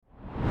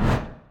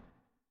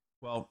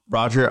Well,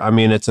 Roger, I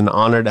mean, it's an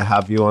honor to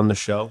have you on the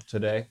show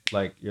today.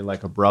 Like you're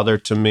like a brother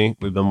to me.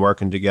 We've been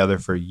working together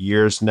for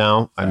years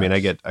now. I mean,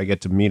 Facts. I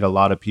get to meet a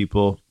lot of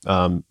people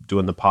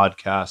doing the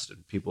podcast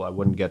and people I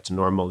wouldn't get to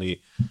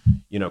normally,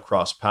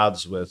 cross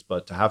paths with.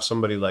 But to have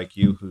somebody like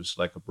you who's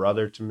like a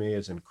brother to me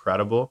is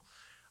incredible.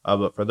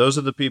 But for those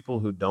of the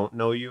people who don't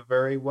know you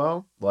very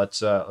well,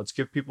 let's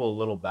give people a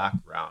little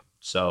background.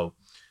 So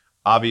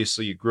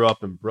obviously, you grew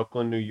up in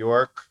Brooklyn, New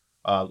York.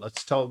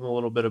 Let's tell them a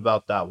little bit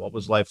about that. What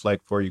was life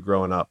like for you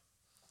growing up?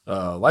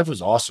 Life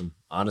was awesome,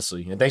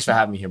 honestly, and thanks for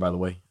having me here. By the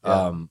way,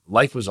 Yeah.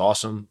 life was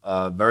awesome.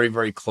 Very,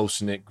 very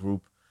close knit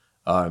group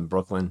in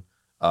Brooklyn.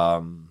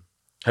 Have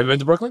you been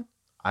to Brooklyn?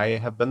 I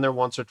have been there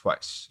once or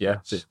twice. Yeah.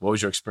 Yes. What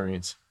was your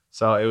experience?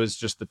 So it was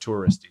just the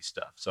touristy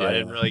stuff. So I Yeah,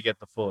 didn't yeah. really get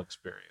the full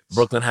experience.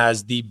 Brooklyn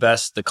has the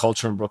best. The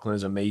culture in Brooklyn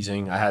is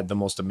amazing. I had the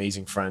most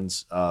amazing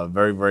friends.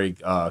 Very, very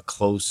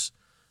close.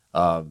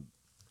 Uh,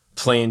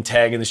 Playing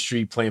tag in the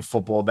street, playing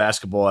football,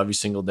 basketball every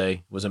single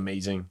day was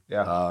amazing.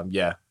 Yeah.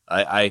 Yeah.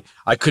 I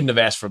couldn't have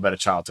asked for a better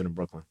childhood in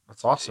Brooklyn.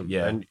 That's awesome.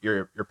 Yeah. And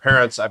your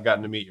parents, I've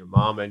gotten to meet your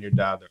mom and your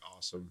dad. They're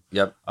awesome.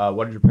 Yep.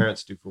 What did your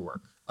parents do for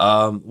work?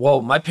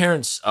 Well, my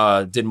parents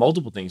did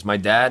multiple things. My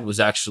dad was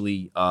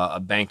actually a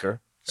banker.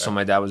 So Okay.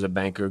 my dad was a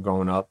banker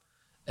growing up.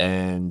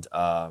 And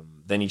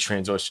then he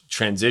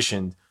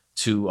transitioned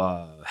to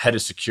head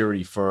of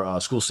security for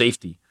school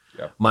safety.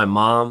 Yeah. My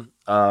mom,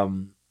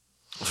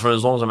 for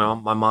as long as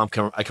my mom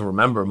I can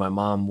remember, my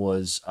mom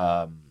was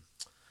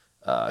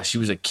she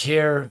was a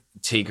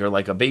caretaker,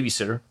 like a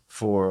babysitter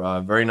for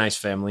a very nice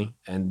family.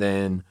 And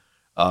then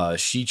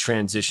she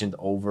transitioned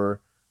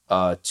over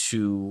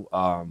to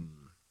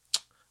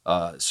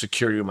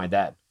security with my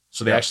dad.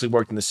 So they Yeah. actually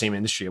worked in the same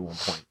industry at one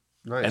point,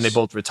 Nice. and they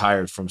both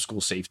retired from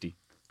school safety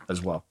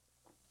as well.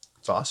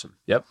 It's awesome.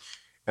 Yep.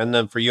 And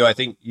then for you, I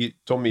think you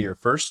told me your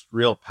first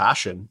real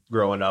passion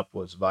growing up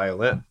was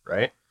violin,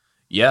 right?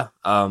 Yeah.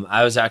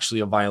 I was actually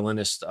a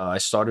violinist. I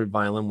started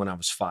violin when I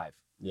was 5.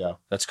 Yeah.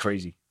 That's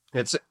crazy.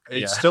 It's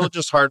Yeah. still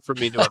just hard for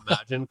me to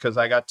imagine because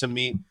I got to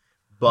meet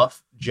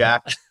buff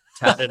Jack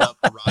tatted up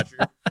Roger.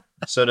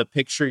 So to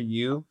picture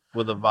you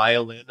with a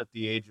violin at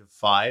the age of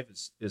 5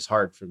 is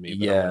hard for me,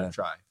 but I'm Yeah. gonna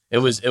try. It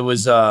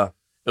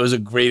was a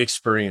great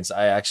experience.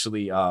 I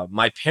actually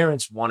my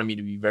parents wanted me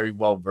to be very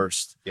well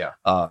versed. Yeah.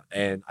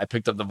 And I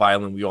picked up the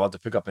violin. We all had to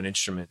pick up an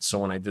instrument. So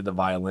when I did the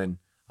violin,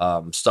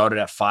 started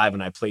at 5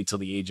 and I played till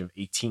the age of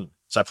 18.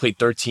 So I played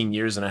 13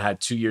 years and I had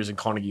 2 years in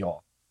Carnegie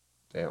Hall.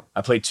 Damn.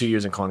 I played 2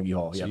 years in Carnegie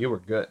Hall. So Yeah. you were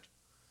good.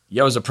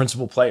 Yeah, I was a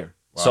principal player.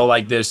 Wow. So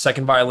like there's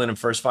second violin and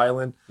first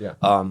violin. Yeah.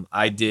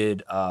 I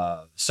did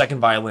second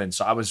violin.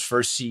 So I was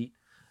first seat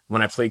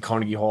when I played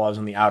Carnegie Hall. I was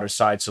on the outer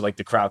side, so like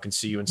the crowd can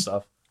see you and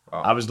stuff.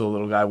 Wow. I was the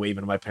little guy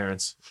waving to my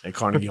parents at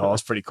Carnegie Hall.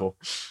 It's pretty cool.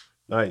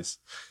 Nice.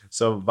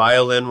 So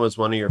violin was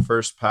one of your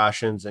first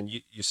passions, and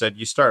you said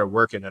you started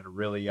working at a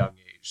really young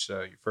age.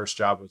 So your first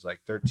job was like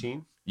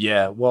 13?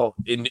 Yeah. Well,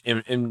 in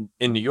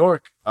New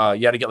York, you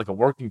had to get like a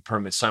working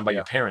permit signed by Yeah.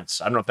 your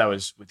parents. I don't know if that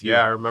was with you.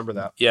 Yeah, I remember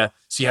that. Yeah.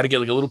 So you had to get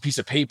like a little piece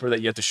of paper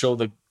that you had to show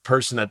the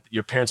person that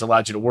your parents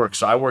allowed you to work.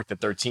 So I worked at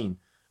 13.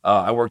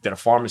 I worked at a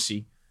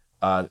pharmacy.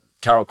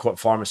 Carroll Court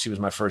Pharmacy was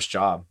my first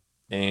job.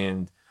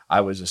 And I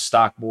was a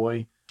stock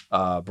boy,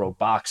 broke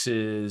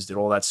boxes, did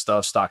all that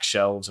stuff, stocked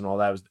shelves and all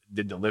that.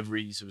 Did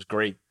deliveries. It was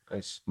great.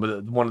 Nice.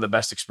 But one of the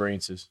best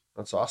experiences.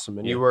 That's awesome.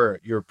 And Yeah.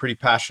 you were pretty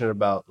passionate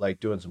about like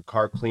doing some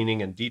car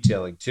cleaning and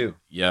detailing too.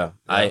 Yeah.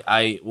 Yeah.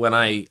 I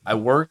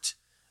worked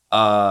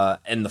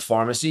in the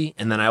pharmacy,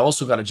 and then I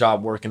also got a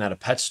job working at a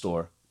pet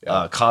store,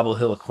 Yeah. Cobble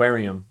Hill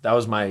Aquarium. That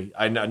was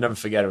I never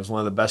forget. It was one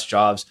of the best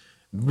jobs.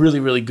 Really,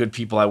 really good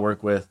people I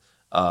work with.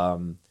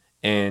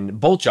 And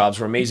both jobs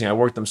were amazing. I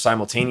worked them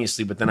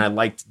simultaneously, but then I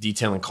liked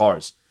detailing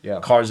cars. Yeah.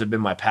 Cars have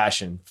been my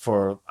passion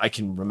for I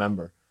can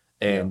remember.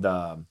 And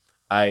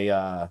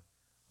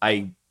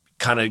I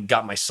kind of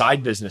got my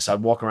side business.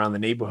 I'd walk around the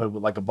neighborhood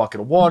with like a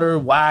bucket of water,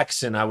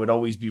 wax, and I would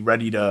always be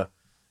ready to,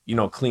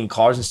 clean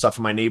cars and stuff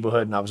in my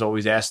neighborhood. And I was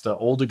always asked the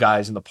older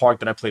guys in the park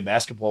that I played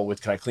basketball with,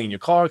 could I clean your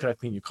car? Could I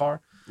clean your car?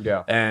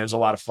 Yeah. And it was a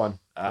lot of fun.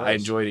 I Nice.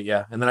 enjoyed it.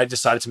 Yeah. And then I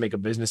decided to make a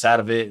business out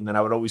of it. And then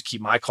I would always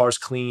keep my cars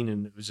clean.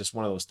 And it was just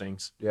one of those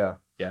things. Yeah.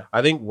 Yeah.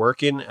 I think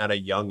working at a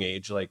young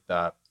age like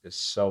that is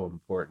so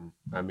important.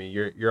 I mean,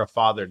 you're a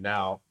father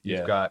now.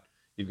 Yeah.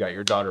 You've got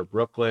your daughter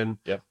Brooklyn.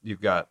 Yep.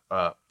 You've got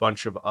a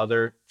bunch of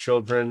other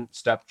children,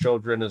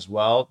 stepchildren as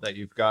well that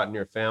you've got in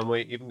your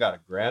family. Even got a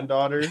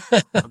granddaughter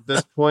at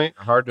this point.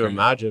 Hard to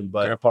imagine,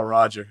 but Grandpa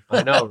Roger.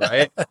 I know,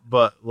 right?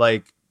 But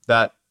like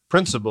that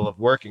principle of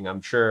working,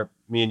 I'm sure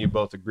me and you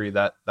both agree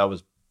that that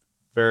was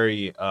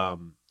very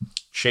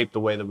shaped the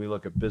way that we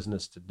look at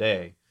business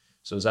today.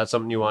 So is that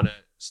something you want to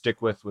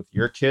stick with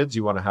your kids?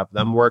 You want to have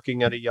them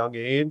working at a young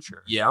age?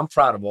 Or? Yeah, I'm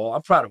proud of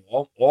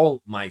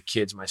all my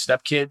kids, my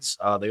stepkids.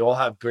 They all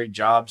have great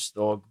jobs.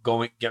 They're all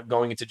going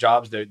into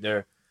jobs.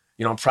 They're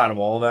I'm proud of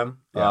all of them.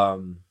 Yeah.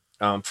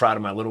 I'm proud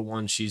of my little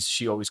one.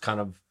 She always kind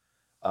of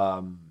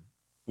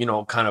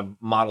kind of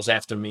models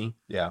after me.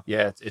 Yeah.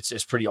 Yeah,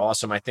 it's pretty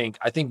awesome. I think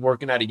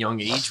working at a young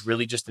age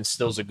really just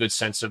instills a good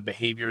sense of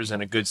behaviors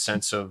and a good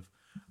sense of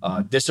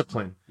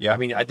discipline. Yeah. I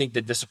mean, I think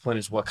the discipline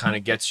is what kind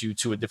of gets you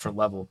to a different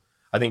level.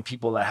 I think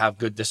people that have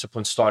good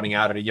discipline starting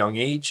out at a young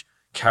age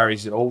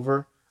carries it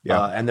over,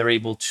 and they're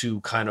able to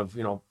kind of,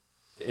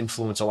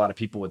 influence a lot of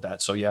people with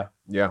that. So yeah.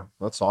 Yeah,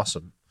 that's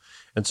awesome.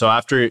 And so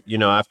after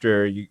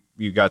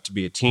you got to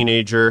be a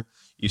teenager,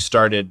 you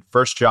started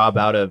first job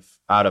out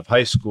of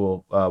high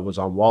school was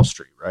on Wall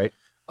Street, right?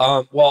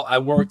 Well, I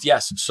worked,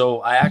 yes. So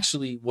I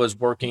actually was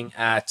working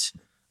at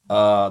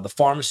the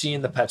pharmacy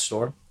and the pet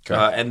store.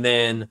 Okay. And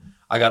then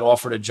I got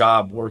offered a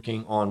job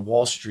working on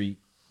Wall Street,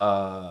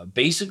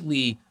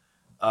 basically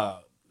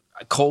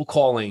cold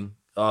calling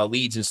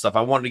leads and stuff.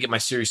 I wanted to get my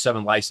Series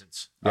 7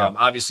 license. Yeah.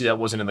 Obviously, that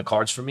wasn't in the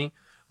cards for me,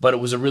 but it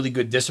was a really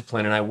good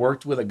discipline. And I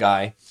worked with a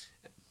guy,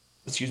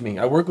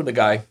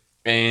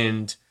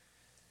 and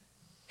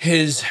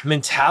his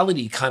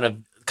mentality kind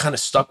of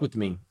stuck with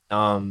me.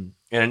 And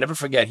I never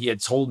forget, he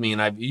had told me, and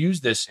I've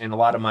used this in a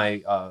lot of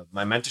my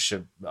my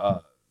mentorship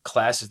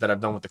classes that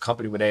I've done with the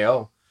company with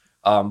AO,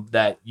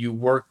 that you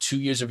work 2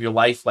 years of your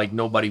life like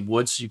nobody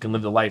would, so you can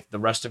live the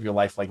rest of your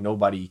life like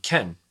nobody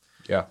can.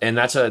 Yeah. And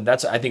that's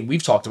I think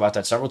we've talked about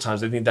that several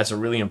times. I think that's a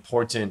really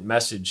important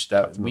message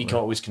that we can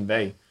always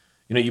convey.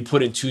 You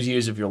put in 2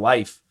 years of your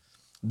life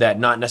that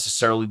not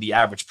necessarily the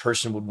average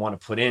person would want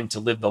to put in to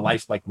live the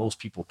life like most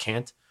people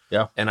can't.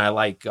 Yeah. And I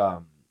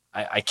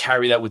I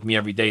carry that with me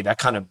every day. That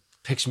kind of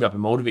picks me up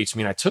and motivates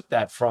me. And I took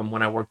that from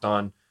when I worked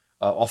on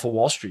off of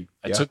Wall Street.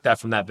 I took that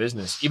from that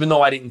business. Even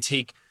though I didn't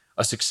take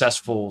a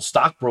successful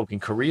stockbroking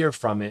career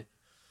from it,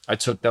 I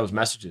took those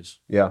messages.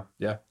 Yeah.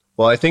 Yeah.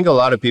 Well, I think a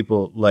lot of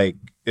people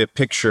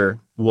picture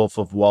Wolf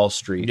of Wall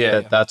Street.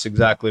 Yeah. That's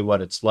exactly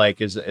what it's like.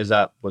 Was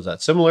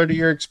that similar to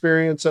your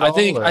experience at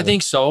all? I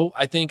think so.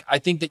 I think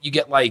that you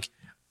get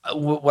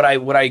what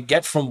I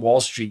get from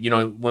Wall Street,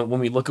 when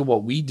we look at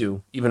what we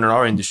do, even in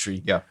our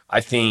industry, I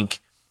think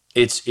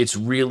it's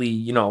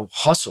really,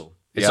 hustle.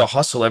 It's a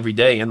hustle every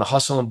day, and the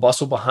hustle and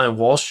bustle behind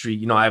Wall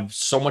Street. I have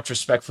so much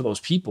respect for those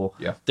people.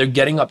 Yeah. They're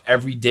getting up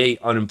every day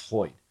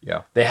unemployed.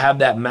 Yeah. They have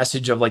that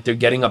message of they're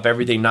getting up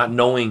every day, not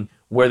knowing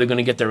where they're going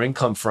to get their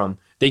income from.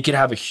 They could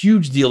have a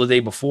huge deal the day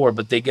before,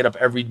 but they get up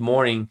every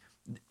morning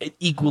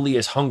equally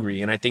as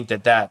hungry. And I think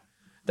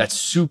that's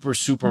super,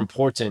 super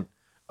important.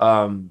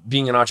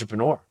 Being an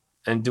entrepreneur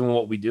and doing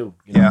what we do.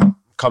 Yeah.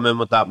 Come in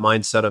with that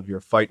mindset of you're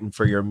fighting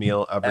for your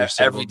meal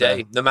every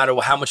day. No matter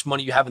how much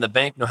money you have in the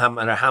bank, no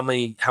matter how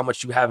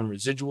much you have in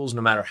residuals,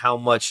 no matter how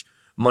much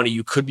money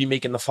you could be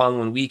making the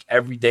following week,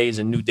 every day is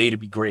a new day to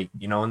be great,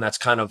 and that's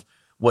kind of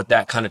what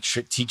that kind of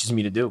teaches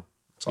me to do.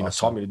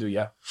 Taught me to do.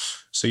 Yeah.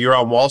 So you're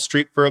on Wall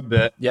Street for a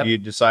bit. Yep. You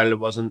decided it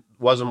wasn't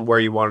where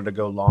you wanted to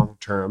go long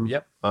term.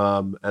 Yep.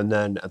 And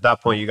then at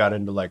that point you got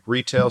into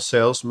retail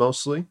sales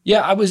mostly.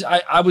 Yeah,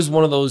 I was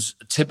one of those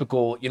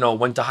typical,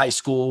 went to high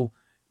school,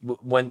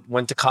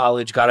 went to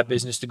college, got a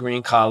business degree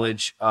in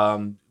college,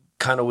 kind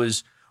of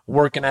was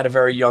working at a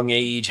very young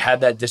age,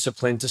 had that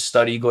discipline to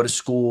study, go to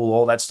school,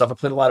 all that stuff. I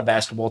played a lot of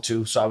basketball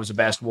too. So I was a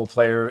basketball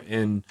player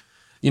and,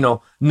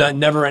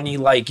 never any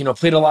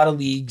played a lot of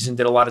leagues and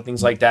did a lot of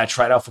things like that.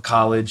 Tried out for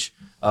college,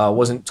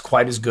 wasn't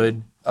quite as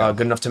good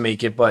enough to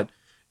make it. But,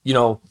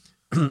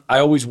 I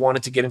always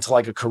wanted to get into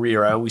a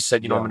career. I always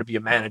said, I'm going to be a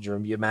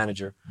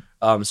manager.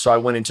 So I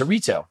went into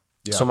retail.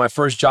 Yeah. So my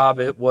first job,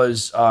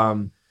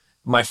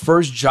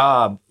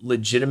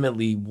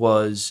 legitimately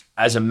was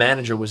as a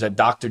manager was at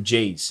Dr.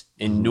 J's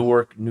in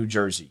Newark, New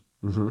Jersey.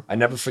 Mm-hmm. I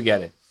never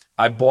forget it.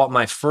 I bought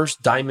my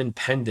first diamond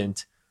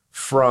pendant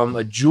from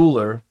a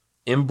jeweler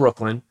in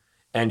Brooklyn,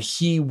 and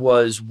he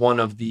was one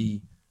of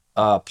the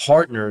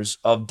partners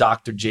of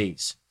Dr.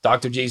 J's.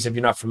 Dr. J's, if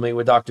you're not familiar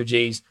with Dr.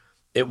 J's,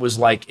 it was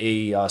like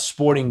a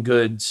sporting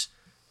goods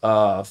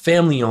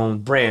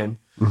family-owned brand,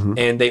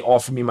 and they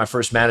offered me my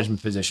first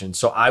management position.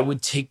 So I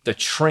would take the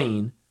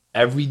train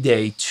every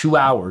day, 2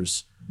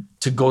 hours,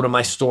 to go to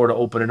my store to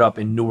open it up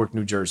in Newark,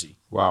 New Jersey.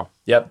 Wow.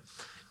 Yep.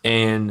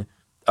 And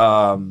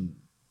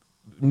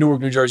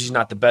Newark, New Jersey is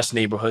not the best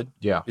neighborhood.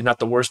 Yeah. It's not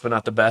the worst, but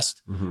not the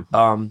best.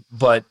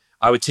 But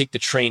I would take the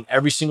train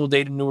every single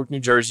day to Newark, New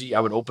Jersey. I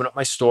would open up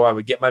my store. I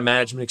would get my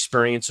management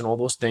experience and all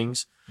those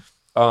things.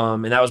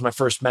 And that was my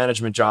first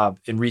management job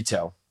in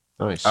retail.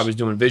 Nice. I was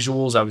doing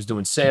visuals. I was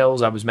doing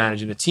sales. I was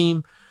managing a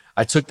team.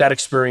 I took that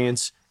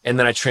experience, and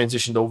then I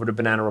transitioned over to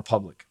Banana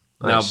Republic.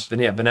 Nice.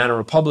 Now, Banana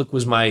Republic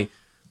was my,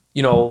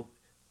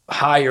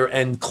 higher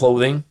end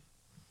clothing.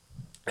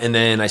 And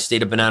then I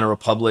stayed at Banana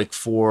Republic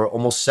for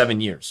almost 7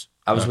 years.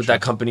 I was with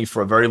that company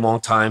for a very long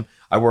time.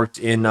 I worked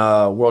in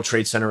World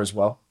Trade Center as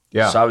well.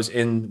 Yeah. So I was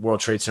in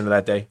World Trade Center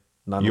that day.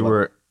 9/11. You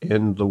were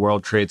in the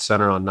World Trade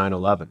Center on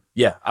 9/11.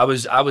 Yeah. I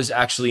was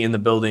actually in the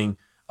building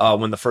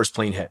when the first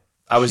plane hit.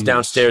 I was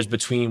downstairs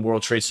between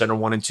World Trade Center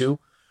 1 and 2.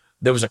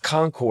 There was a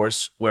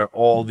concourse where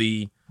all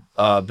the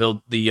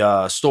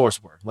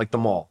stores were, like the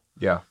mall.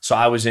 Yeah. So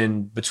I was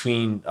in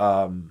between.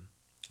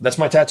 That's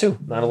my tattoo,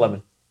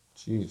 9/11.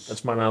 Jeez.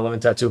 That's my 9/11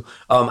 tattoo.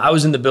 I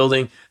was in the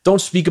building.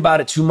 Don't speak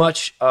about it too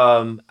much.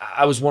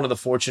 I was one of the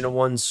fortunate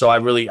ones, so I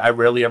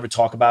rarely ever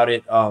talk about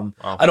it. Wow.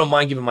 I don't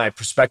mind giving my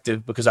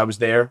perspective because I was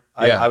there.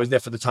 I was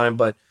there for the time,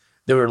 but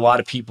there were a lot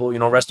of people,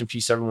 rest in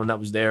peace, everyone that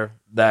was there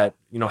that,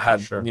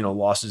 had, Sure.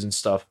 losses and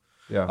stuff.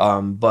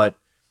 Yeah. But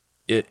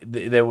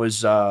it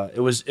was,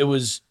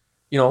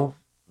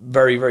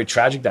 very, very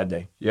tragic that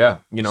day. Yeah.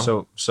 You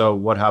know? So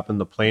what happened?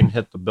 The plane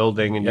hit the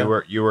building and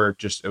Yeah. you were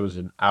just, it was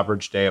an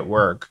average day at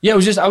work. Yeah, I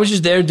was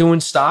just there doing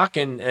stock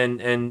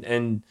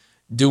and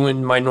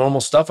doing my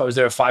normal stuff. I was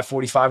there at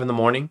 5:45 in the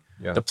morning.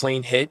 Yeah. The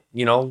plane hit,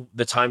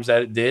 the times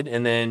that it did,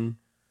 and then,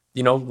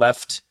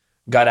 left,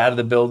 got out of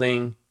the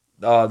building.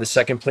 The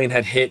second plane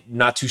had hit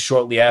not too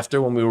shortly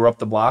after when we were up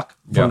the block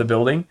from the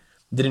building.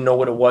 Didn't know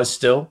what it was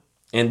still.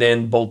 And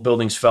then both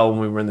buildings fell when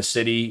we were in the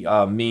city,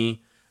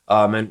 me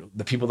and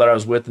the people that I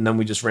was with, and then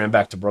we just ran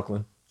back to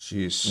Brooklyn.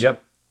 Jeez.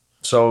 Yep.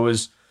 So it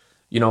was,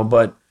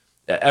 but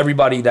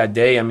everybody that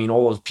day, I mean,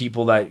 all those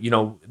people that,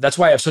 that's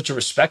why I have such a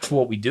respect for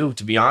what we do,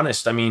 to be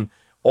honest. I mean,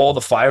 all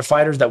the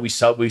firefighters that we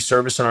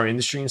service in our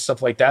industry and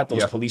stuff like that,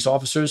 those police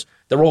officers,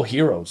 they're all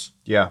heroes.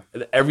 Yeah.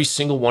 Every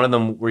single one of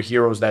them were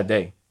heroes that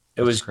day.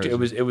 It was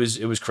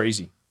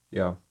crazy.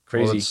 Yeah.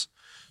 Crazy. Well, it's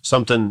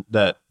something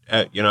that,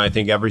 I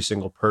think every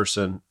single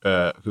person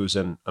who's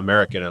an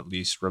American at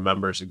least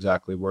remembers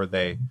exactly where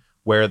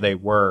they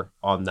were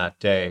on that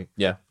day.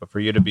 Yeah. But for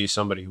you to be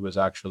somebody who was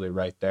actually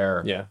right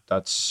there, Yeah.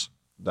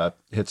 that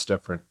hits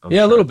different. I'm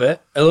yeah, sure. a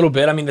little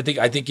bit. I mean,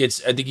 I think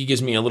he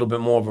gives me a little bit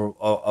more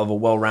of a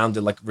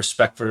well-rounded like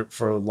respect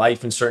for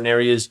life in certain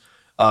areas.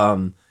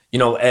 And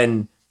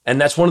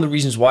that's one of the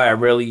reasons why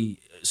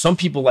some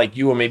people like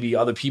you or maybe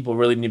other people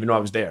really didn't even know I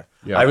was there.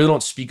 Yeah. I really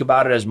don't speak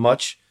about it as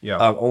much, Yeah.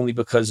 only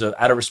because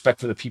out of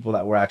respect for the people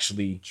that were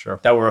actually Sure.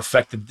 that were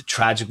affected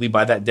tragically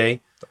by that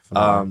day.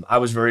 Definitely. I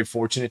was very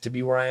fortunate to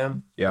be where I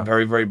am. Yeah.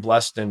 Very, very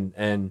blessed,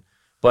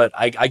 but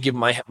I give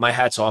my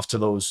hats off to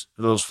those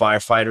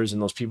firefighters and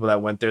those people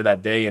that went there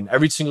that day. And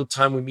every single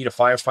time we meet a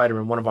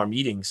firefighter in one of our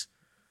meetings,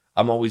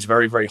 I'm always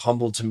very, very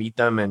humbled to meet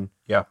them. And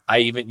Yeah. I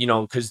even,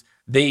 because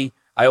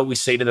I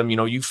always say to them,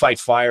 you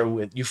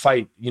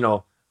fight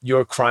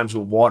your crimes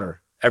with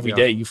water every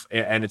day.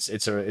 And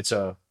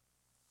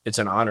it's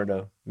an honor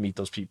to meet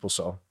those people.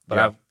 So,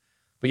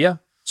 yeah.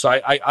 So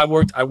I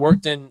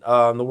worked in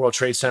the World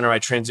Trade Center. I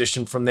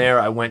transitioned from there.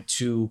 I went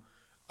to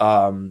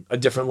a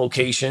different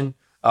location.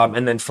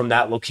 And then from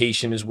that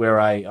location is where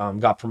I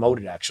got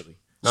promoted, actually.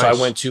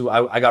 Nice. So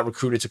I got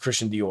recruited to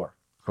Christian Dior.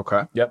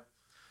 Okay. Yep.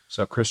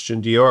 So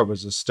Christian Dior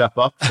was a step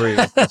up for you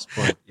at this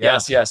point. Yeah.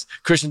 Yes.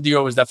 Christian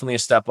Dior was definitely a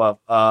step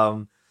up.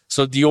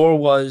 So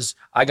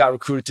I got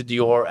recruited to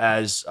Dior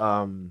as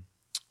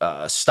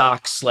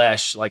stock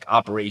 / like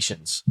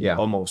operations. Yeah.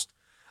 Almost.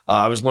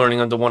 I was learning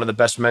under one of the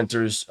best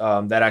mentors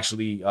that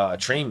actually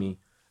trained me,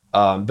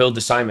 Bill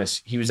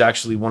DeSimus. He was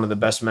actually one of the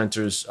best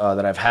mentors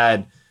that I've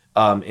had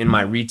in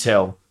my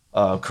retail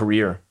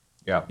career.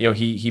 Yeah.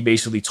 He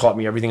basically taught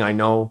me everything I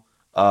know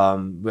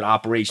with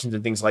operations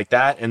and things like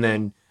that. And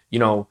then,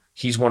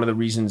 he's one of the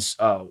reasons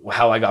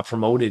how I got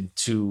promoted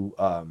to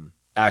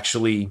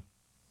actually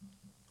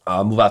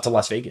move out to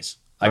Las Vegas.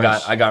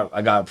 Nice. I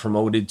got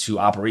promoted to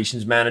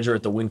operations manager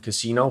at the Wynn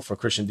Casino for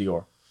Christian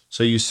Dior.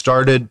 So you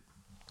started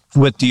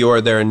with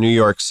Dior there in New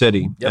York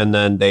City, Yep. and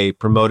then they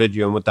promoted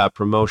you, and with that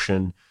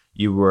promotion,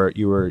 you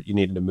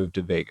needed to move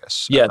to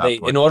Vegas. Yeah,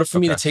 in order for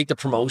me to take the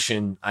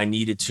promotion, I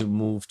needed to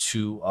move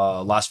to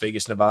Las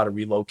Vegas, Nevada,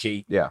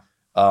 relocate. Yeah.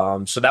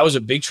 So that was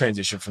a big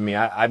transition for me.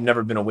 I've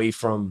never been away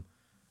from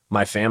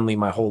my family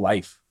my whole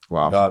life.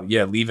 Wow.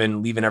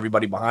 Leaving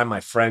everybody behind, my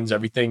friends,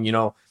 everything,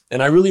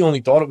 and I really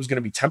only thought it was going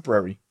to be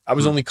temporary. I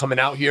was only coming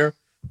out here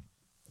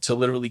to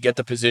literally get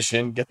the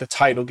position, get the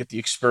title, get the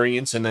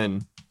experience, and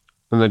then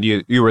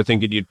you were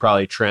thinking you'd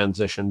probably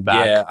transition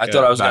back. Yeah,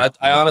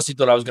 I honestly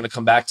thought I was going to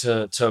come back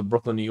to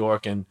Brooklyn, New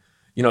York, and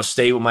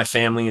stay with my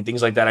family and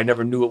things like that. I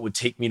never knew it would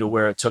take me to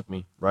where it took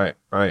me. Right.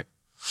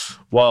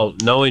 Well,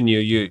 knowing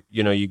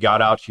you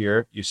got out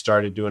here, you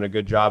started doing a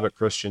good job at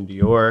Christian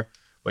Dior,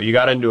 but you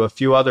got into a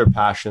few other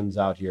passions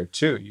out here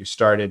too. You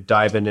started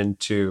diving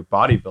into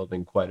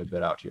bodybuilding quite a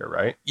bit out here,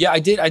 right? Yeah, I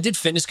did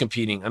fitness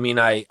competing. I mean,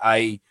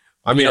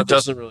 it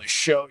doesn't really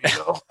show,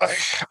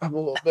 I'm a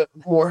little bit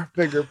more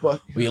bigger,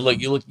 but well,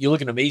 you're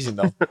looking amazing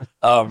though.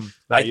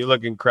 You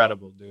look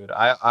incredible, dude.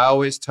 I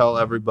always tell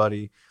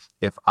everybody,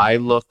 if I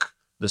look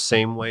the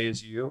same way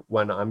as you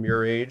when I'm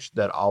your age,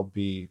 that I'll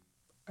be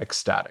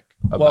ecstatic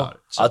about it.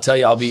 So. I'll tell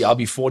you, I'll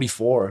be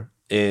 44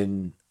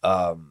 in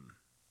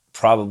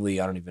probably,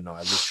 I don't even know, I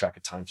lose track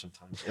of time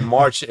sometimes. In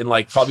March, in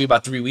like probably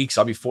about 3 weeks,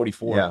 I'll be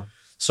 44. Yeah.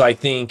 So I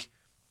think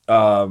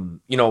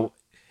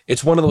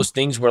it's one of those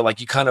things where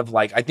like you kind of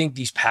like, I think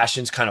these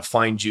passions kind of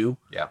find you.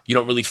 Yeah. You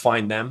don't really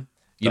find them.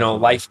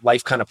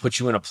 Life kind of puts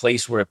you in a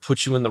place where it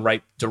puts you in the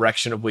right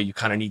direction of where you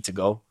kind of need to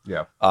go.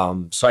 Yeah.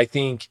 So I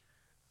think,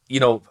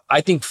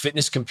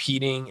 fitness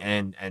competing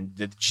and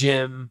the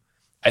gym,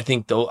 I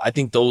think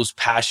those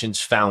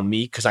passions found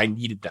me because I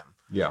needed them.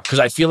 Yeah. Because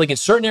I feel like in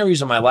certain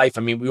areas of my life,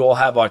 I mean, we all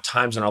have our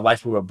times in our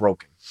life where we're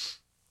broken.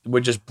 We're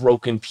just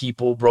broken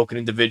people, broken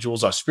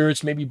individuals. Our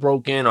spirits may be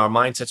broken. Our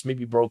mindsets may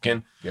be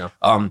broken. Yeah.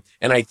 And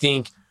I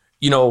think,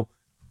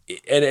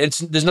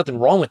 there's nothing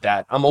wrong with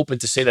that. I'm open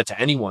to say that to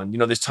anyone. You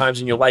know, there's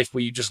times in your life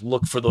where you just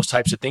look for those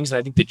types of things. And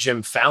I think the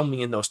gym found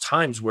me in those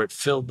times where it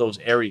filled those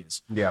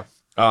areas. Yeah.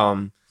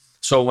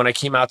 So when I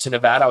came out to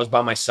Nevada, I was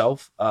by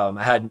myself.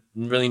 I had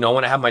really no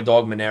one. I had my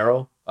dog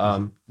Monero.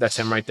 That's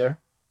him right there.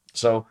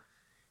 So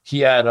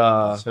he had,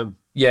 That's him.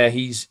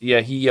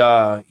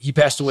 he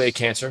passed away of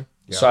cancer.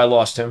 Yeah. So I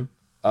lost him.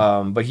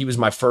 But he was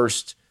my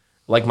first,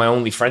 like my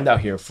only friend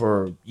out here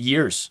for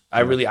years.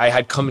 I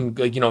had come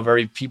and, you know,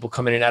 very people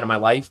coming in and out of my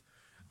life.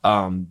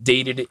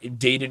 Dated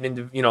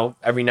into, you know,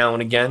 every now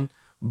and again.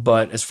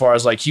 But as far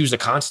as like, he was a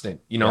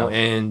constant, you know,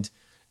 and,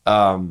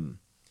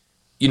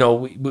 you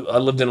know, I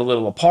lived in a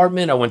little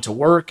apartment. I went to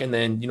work and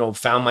then, you know,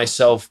 found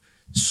myself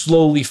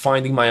slowly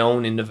finding my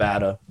own in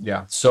Nevada.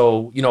 Yeah.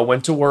 So, you know,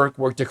 went to work,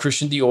 worked at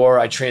Christian Dior.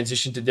 I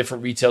transitioned to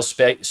different retail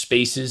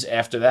spaces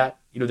after that,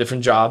 you know,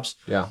 different jobs.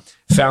 Yeah.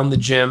 Found the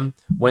gym,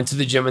 went to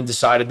the gym and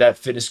decided that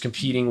fitness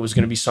competing was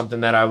going to be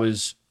something that I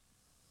was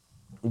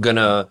going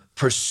to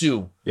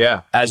pursue.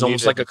 Yeah. As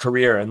almost like a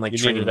career and like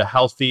you needed a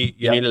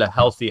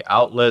healthy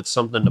outlet,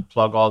 something to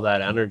plug all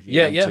that energy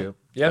into.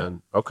 Yeah.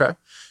 And, okay.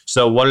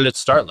 So what did it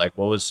start like?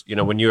 What was, you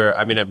know, when you were,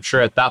 I mean, I'm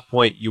sure at that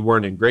point you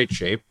weren't in great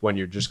shape when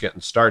you're just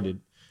getting started.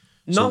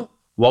 No. So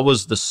what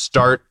was the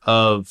start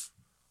of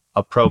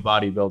a pro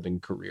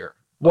bodybuilding career?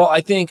 Well,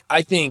 I think,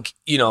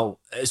 you know,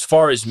 as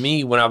far as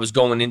me, when I was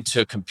going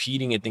into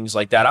competing and things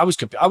like that, I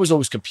was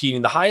always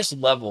competing. The highest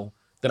level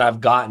that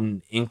I've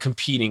gotten in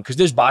competing, because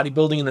there's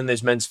bodybuilding and then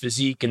there's men's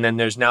physique, and then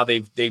there's now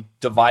they've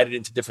divided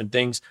into different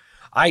things.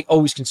 I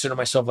always consider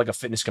myself like a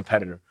fitness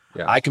competitor.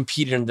 Yeah. I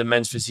competed in the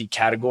men's physique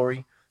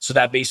category. So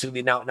that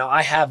basically now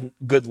I have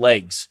good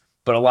legs,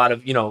 but a lot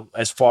of, you know,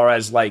 as far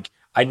as like,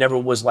 I never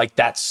was like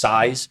that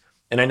size,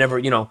 and I never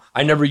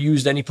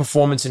used any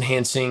performance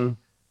enhancing,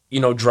 you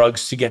know,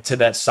 drugs to get to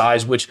that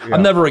size, which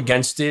I'm never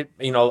against it.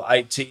 You know,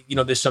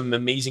 there's some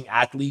amazing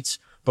athletes.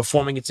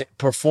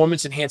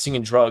 Performance enhancing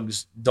and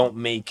drugs don't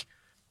make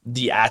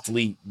the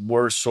athlete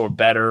worse or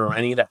better or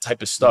any of that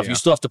type of stuff. You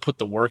still have to put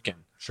the work in.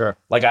 Sure.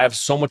 Like I have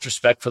so much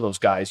respect for those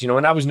guys, you know,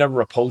 and I was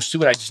never opposed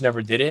to it. I just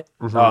never did it.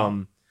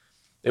 Mm-hmm.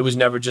 It was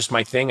never just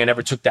my thing. I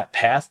never took that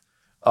path.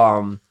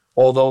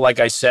 Although, like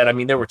I said, I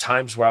mean, there were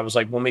times where I was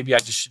like, well, maybe I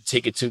just should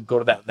take it to go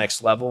to that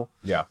next level.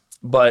 Yeah.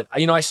 But,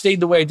 you know, I stayed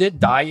the way I did.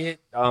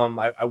 Diet.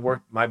 I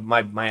worked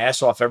my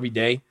ass off every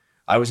day.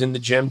 I was in the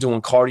gym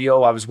doing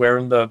cardio. I was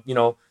wearing the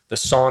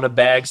sauna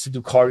bags to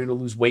do cardio to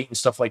lose weight and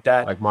stuff like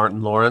that. Like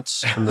Martin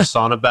Lawrence in the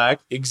sauna bag.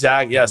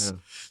 Exactly. Yes. Yeah.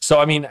 So,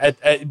 I mean,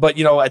 but,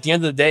 you know, at the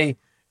end of the day,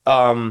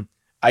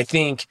 I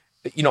think,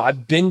 you know,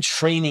 I've been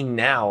training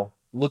now.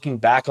 Looking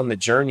back on the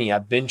journey,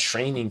 I've been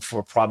training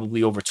for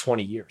probably over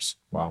 20 years.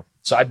 Wow.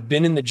 So I've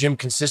been in the gym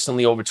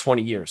consistently over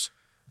 20 years,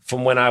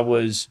 from when I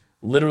was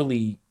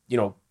literally, you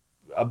know,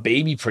 a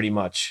baby pretty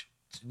much.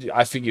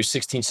 I figure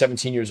 16,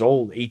 17 years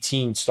old,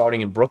 18,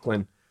 starting in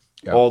Brooklyn,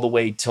 all the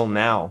way till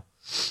now.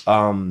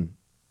 And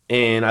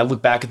I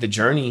look back at the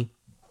journey,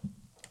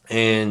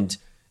 and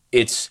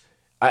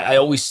I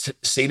always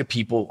say to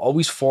people,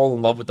 always fall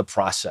in love with the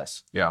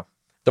process. Yeah.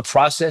 The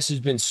process has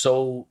been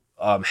so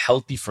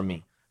healthy for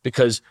me.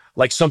 Because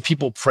like some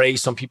people pray,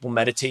 some people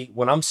meditate.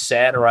 When I'm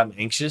sad or I'm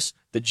anxious,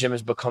 the gym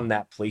has become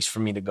that place for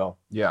me to go.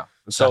 Yeah.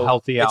 It's a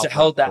healthy outlet. It's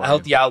a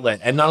healthy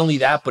outlet. And not only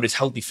that, but it's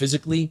healthy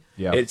physically.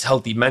 Yeah. It's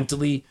healthy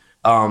mentally.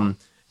 And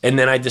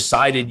then I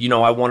decided, you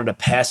know, I wanted to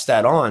pass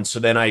that on. So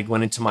then I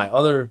went into my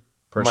other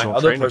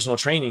personal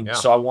training. Yeah.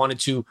 So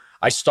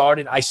I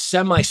started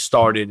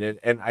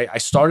and I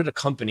started a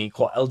company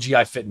called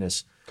LGI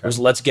Fitness. Okay. It was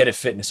Let's Get It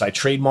Fitness. I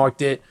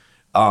trademarked it.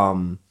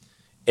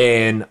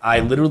 And I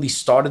literally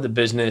started the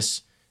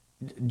business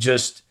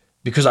just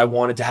because I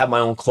wanted to have my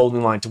own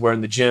clothing line to wear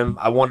in the gym.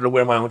 I wanted to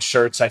wear my own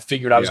shirts. I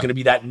figured I was going to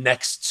be that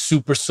next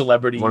super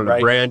celebrity. Wanted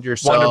to brand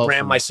yourself. Wanted to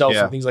brand myself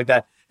and things like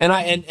that.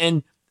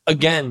 And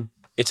again,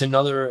 it's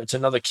another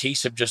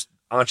case of just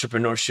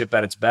entrepreneurship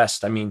at its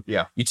best. I mean,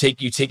 you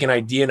take an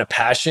idea and a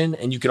passion,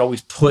 and you can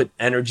always put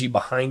energy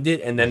behind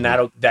it, and then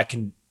that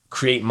can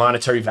create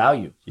monetary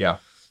value. Yeah.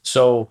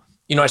 So,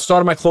 you know, I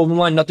started my clothing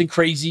line, nothing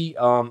crazy.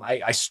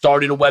 I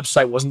started a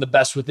website, wasn't the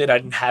best with it. I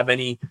didn't have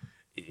any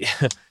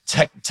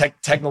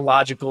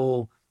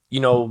technological, you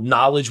know,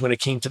 knowledge when it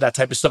came to that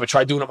type of stuff. I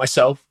tried doing it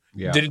myself.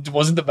 Yeah.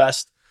 Wasn't the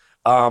best.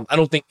 I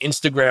don't think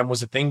Instagram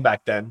was a thing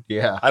back then.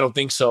 Yeah. I don't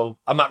think so.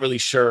 I'm not really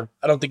sure.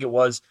 I don't think it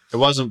was. It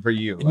wasn't for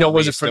you. No, it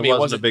wasn't for me. It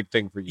wasn't a big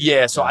thing for you.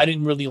 Yeah. So I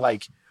didn't really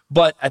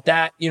but at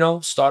that, you know,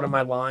 started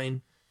my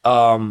line.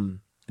 I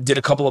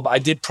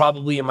did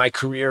probably in my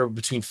career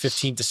between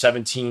 15 to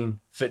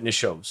 17 fitness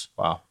shows.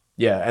 Wow.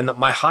 Yeah. And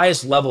my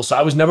highest level, so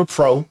I was never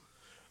pro.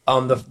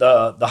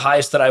 The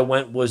highest that I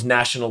went was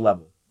national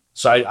level.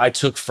 So I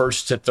took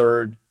first to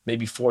third,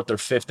 maybe fourth or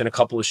fifth in a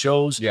couple of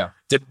shows. Yeah.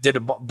 Did a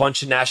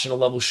bunch of national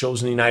level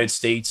shows in the United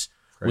States.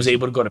 Crazy. Was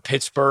able to go to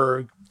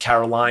Pittsburgh,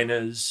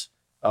 Carolinas.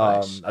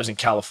 Nice. I was in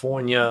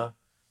California.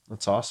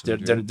 That's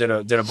awesome. Did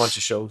a bunch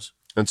of shows.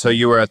 And so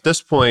you were at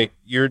this point,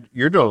 you're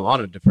doing a lot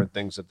of different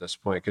things at this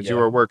point, because you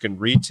were working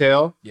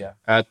retail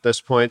at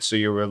this point. So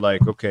you were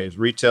like, okay, is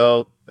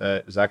retail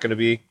Is that going to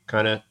be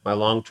kind of my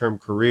long-term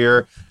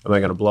career? Am I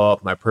going to blow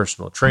up my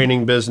personal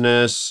training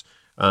business?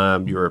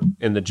 You're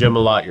in the gym a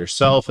lot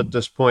yourself at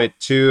this point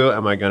too.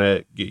 Am I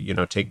going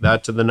to, take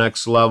that to the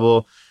next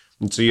level?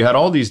 And so you had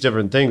all these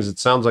different things. It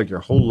sounds like your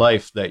whole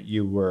life that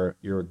you were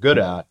good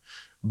at,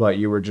 but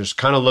you were just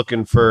kind of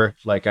looking for,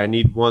 like, I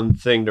need one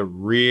thing to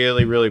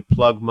really, really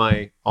plug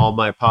all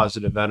my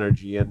positive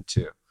energy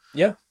into.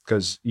 Yeah.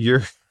 Because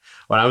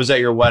when I was at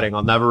your wedding,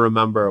 I'll never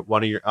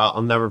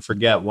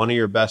forget one of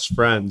your best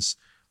friends.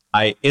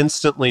 I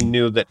instantly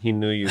knew that he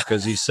knew you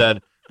because he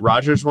said,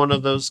 Roger's one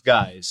of those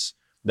guys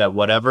that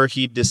whatever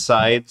he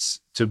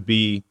decides to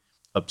be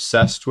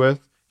obsessed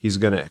with, he's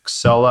going to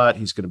excel at,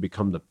 he's going to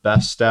become the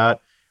best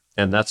at.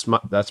 And that's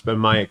been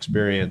my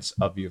experience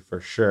of you for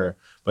sure.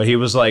 But he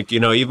was like,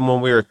 even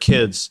when we were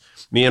kids,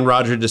 me and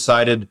Roger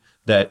decided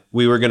that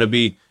we were going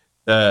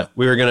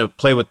to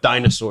play with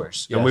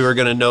dinosaurs. Yes. And we were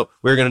going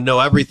to know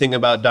everything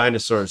about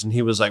dinosaurs. And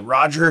he was like,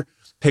 Roger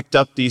picked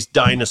up these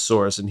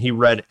dinosaurs and he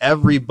read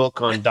every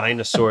book on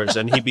dinosaurs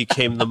and he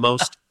became the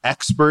most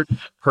expert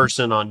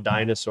person on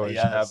dinosaurs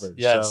ever.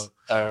 Yes,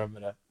 I remember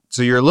that.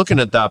 So you're looking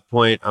at that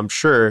point, I'm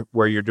sure,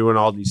 where you're doing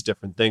all these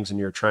different things and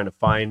you're trying to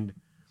find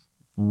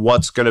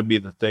what's going to be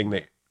the thing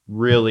that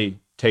really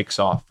takes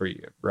off for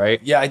you,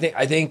 right? Yeah, I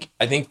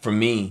think for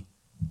me,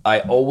 I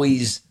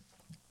always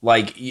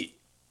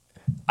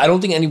I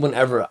don't think anyone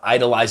ever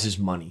idolizes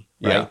money,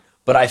 right? Yeah.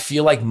 But I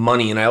feel like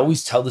money, and I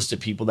always tell this to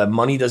people, that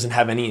money doesn't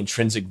have any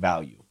intrinsic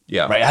value.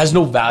 Yeah. Right? It has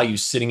no value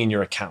sitting in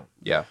your account.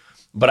 Yeah.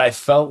 But I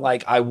felt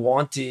like I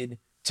wanted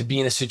to be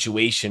in a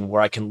situation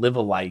where I can live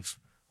a life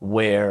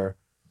where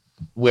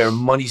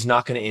money's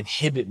not going to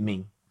inhibit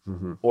me,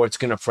 or it's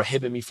going to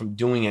prohibit me from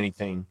doing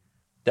anything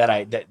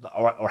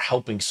or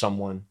helping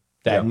someone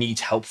that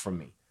needs help from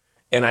me.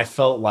 And I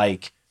felt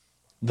like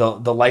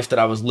the life that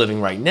I was living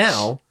right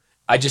now,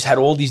 I just had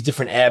all these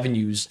different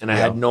avenues and I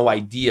had no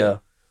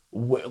idea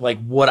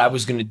what I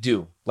was going to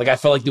do. Like, I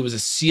felt like there was a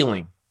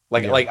ceiling.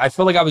 Like I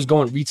felt like I was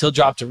going retail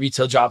job to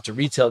retail job to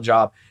retail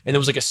job, and there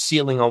was like a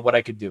ceiling on what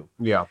I could do.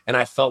 Yeah. And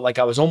I felt like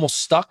I was almost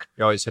stuck.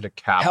 You always hit a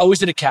cap. I always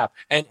hit a cap.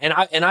 And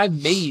I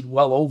made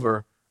well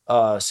over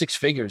 6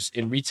 figures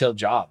in retail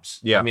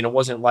jobs. Yeah. I mean, it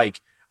wasn't like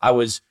I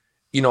was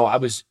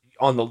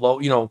on the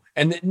low,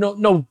 and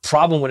no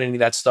problem with any of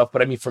that stuff.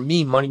 But I mean, for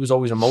me, money was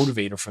always a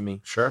motivator for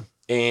me. Sure.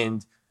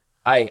 And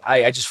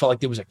I just felt like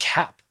there was a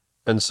cap.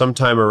 And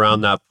sometime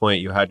around that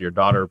point, you had your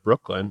daughter,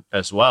 Brooklyn,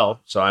 as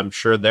well. So I'm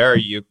sure there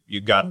you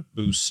got a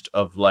boost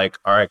of like,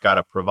 all right, got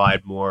to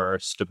provide more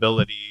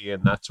stability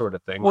and that sort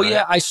of thing. Well, right?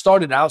 yeah, I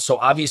started out. So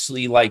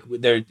obviously, like,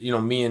 there,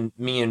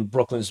 me and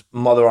Brooklyn's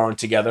mother aren't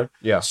together.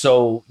 Yeah.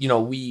 So,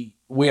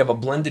 we have a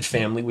blended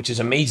family, which is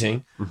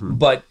amazing.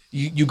 But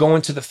you go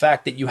into the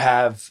fact that you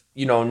have,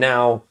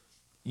 now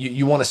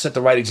you want to set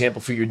the right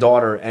example for your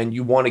daughter, and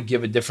you want to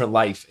give a different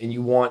life, and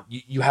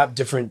you have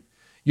different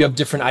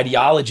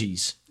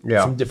ideologies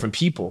from different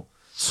people.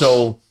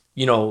 So,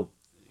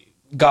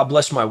 God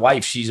bless my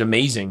wife. She's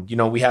amazing.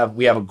 We have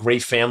a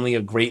great family,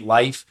 a great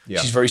life. Yeah.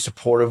 She's very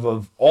supportive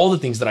of all the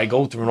things that I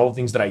go through and all the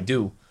things that I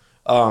do.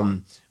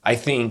 I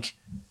think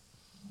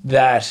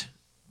that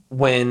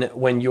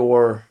when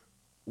you're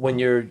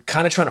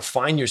kind of trying to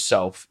find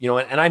yourself,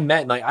 and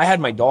I had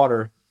my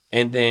daughter,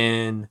 and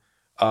then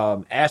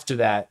after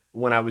that,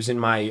 when I was in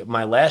my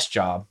last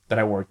job that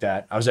I worked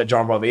at, I was at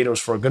John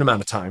Barbados for a good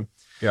amount of time.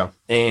 Yeah.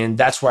 And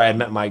that's where I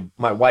met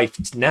my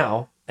wife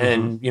now,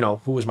 and,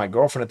 who was my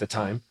girlfriend at the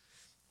time.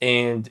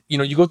 And,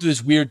 you go through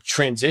this weird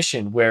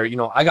transition where,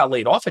 I got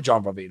laid off at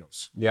John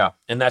Barbados. Yeah.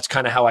 And that's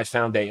kind of how I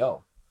found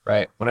AO.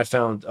 Right. When I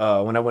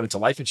went into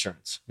life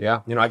insurance.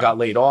 Yeah. I got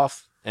laid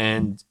off,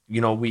 and,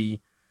 we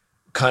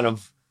kind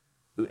of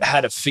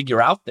had to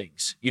figure out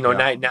things,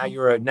 now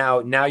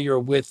you're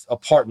with a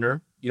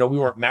partner. We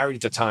weren't married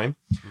at the time,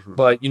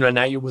 but,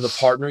 now you're with a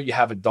partner, you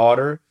have a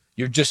daughter,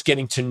 you're just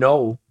getting to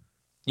know,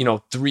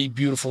 3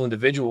 beautiful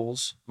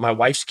individuals, my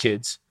wife's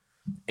kids,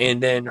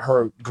 and then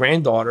her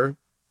granddaughter.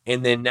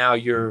 And then now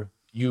you're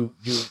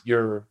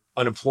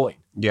unemployed.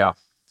 Yeah.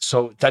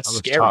 So that's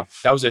scary.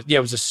 Tough. It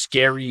was a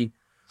scary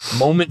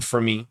moment for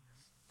me.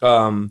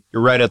 You're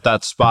right at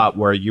that spot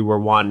where you were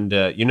wanting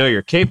to,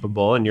 you're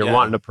capable and you're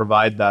wanting to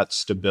provide that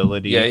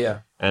stability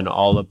and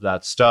all of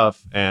that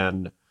stuff.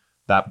 And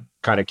that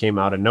kind of came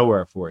out of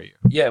nowhere for you.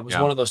 Yeah. It was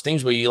one of those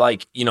things where you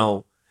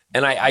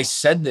and I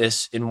said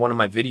this in one of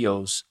my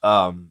videos,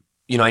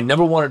 I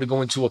never wanted to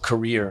go into a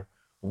career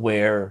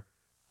where,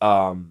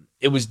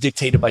 it was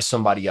dictated by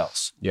somebody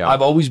else. Yeah.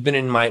 I've always been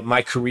in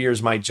my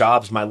careers, my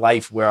jobs, my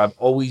life, where I've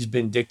always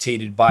been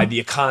dictated by the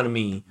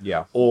economy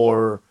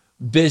or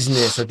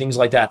business or things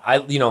like that.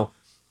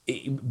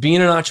 Being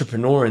an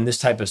entrepreneur in this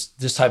type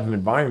of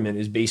environment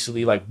is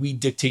basically like we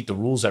dictate the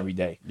rules every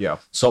day. Yeah.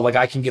 So like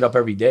I can get up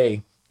every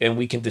day and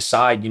we can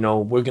decide,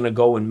 we're going to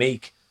go and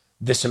make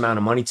this amount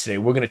of money today.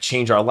 We're going to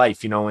change our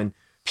life, and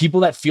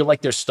people that feel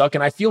like they're stuck,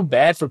 and I feel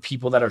bad for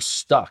people that are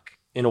stuck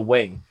in a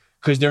way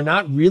because they're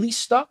not really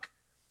stuck.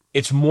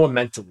 It's more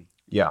mentally.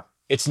 Yeah.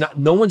 it's not,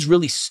 no one's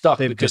really stuck.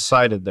 They've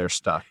decided they're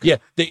stuck. Yeah.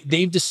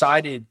 They've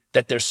decided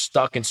that they're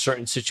stuck in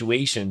certain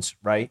situations.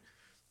 Right.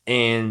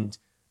 And,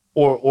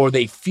 or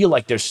they feel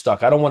like they're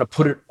stuck. I don't want to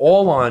put it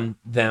all on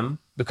them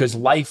because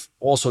life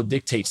also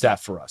dictates that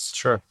for us.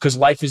 Sure. Because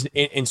life is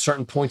in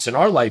certain points in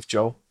our life,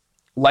 Joe,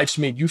 life's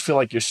made you feel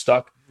like you're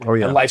stuck. Oh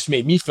yeah. And life's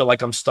made me feel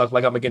like I'm stuck,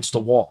 like I'm against the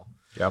wall.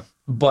 Yep.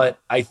 But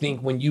I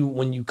think when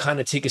you kind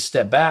of take a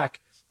step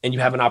back and you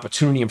have an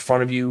opportunity in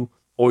front of you,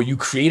 or you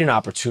create an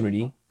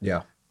opportunity,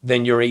 yeah,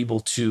 then you're able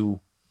to,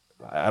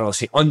 I don't know,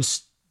 say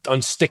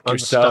unstuck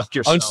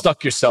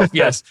yourself.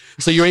 Yes.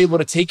 So you're able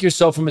to take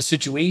yourself from a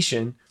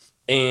situation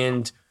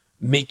and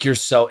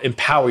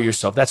empower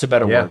yourself. That's a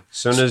better word. As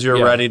soon as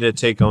you're ready to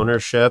take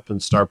ownership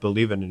and start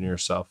believing in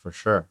yourself, for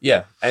sure.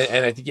 Yeah.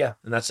 And I think,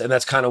 and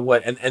that's kind of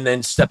what, and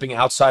then stepping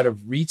outside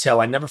of retail,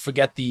 I never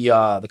forget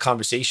the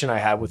conversation I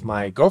had with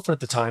my girlfriend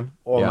at the time,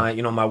 or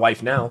my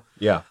wife now.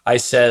 Yeah. I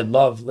said,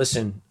 love,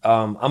 listen,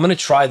 I'm going to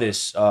try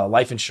this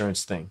life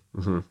insurance thing.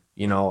 Mm-hmm.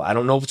 I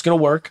don't know if it's going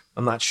to work.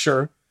 I'm not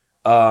sure.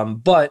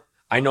 But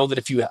I know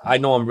that I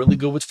know I'm really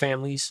good with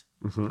families.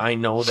 Mm-hmm. I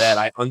know that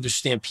I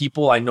understand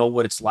people. I know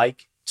what it's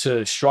like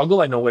to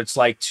struggle. I know what it's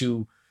like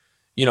to,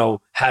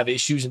 have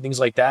issues and things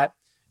like that.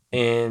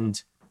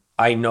 And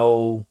I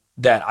know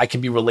that I can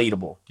be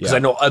relatable because I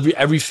know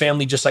every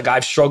family, just like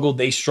I've struggled,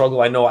 they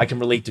struggle. I know I can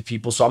relate to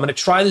people. So I'm going to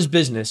try this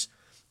business.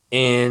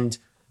 And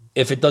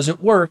if it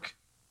doesn't work,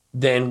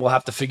 then we'll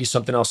have to figure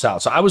something else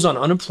out. So I was on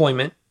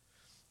unemployment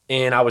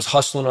and I was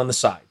hustling on the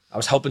side. I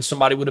was helping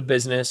somebody with a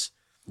business.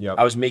 Yep.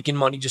 I was making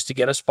money just to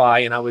get us by.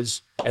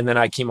 And then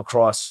I came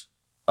across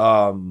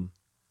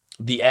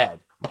the ad.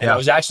 And I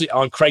was actually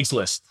on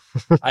Craigslist.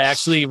 I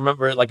actually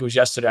remember it like it was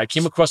yesterday. I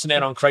came across an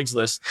ad on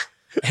Craigslist,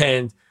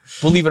 and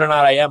believe it or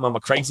not, I'm a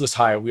Craigslist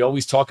hire. We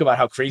always talk about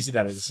how crazy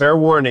that is. Fair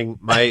warning,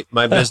 my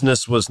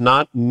business was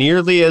not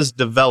nearly as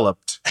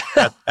developed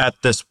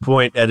at this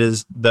point.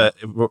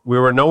 We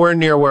were nowhere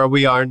near where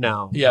we are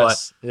now.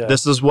 Yes. But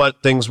this is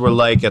what things were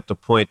like at the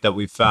point that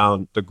we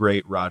found the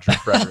great Roger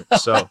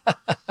Fredericks. So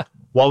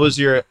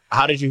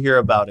how did you hear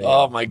about it?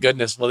 Oh my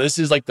goodness. Well, this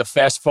is like the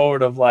fast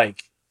forward of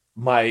like,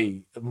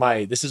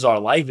 this is our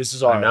life. This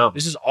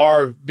is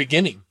our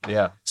beginning.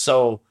 Yeah.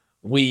 So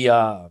we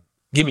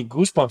give me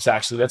goosebumps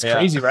actually. That's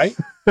crazy, right?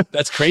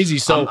 That's crazy.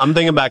 So I'm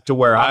thinking back to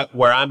where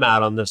I'm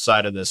at on this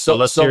side of this. So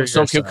let's hear your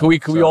side.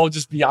 Can we all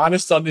just be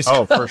honest on this?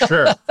 Oh, for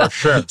sure. For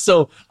sure.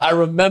 So I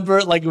remember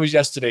it like it was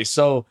yesterday.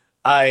 So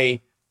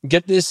I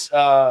get this,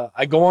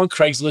 I go on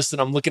Craigslist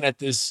and I'm looking at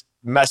this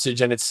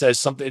message and it says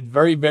something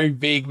very, very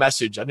vague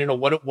message. I didn't know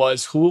what it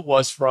was, who it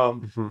was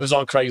from. Mm-hmm. It was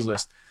on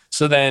Craigslist.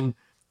 So then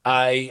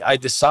I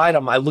decide,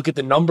 I look at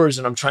the numbers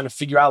and I'm trying to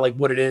figure out like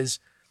what it is.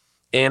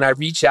 And I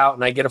reach out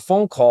and I get a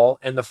phone call.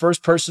 And the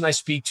first person I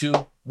speak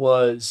to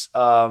was,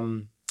 I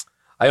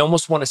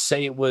almost want to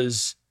say it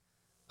was,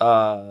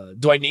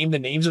 do I name the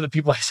names of the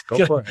people?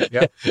 Go for it.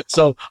 Yeah.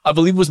 So I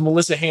believe it was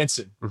Melissa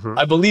Hanson. Mm-hmm.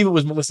 I believe it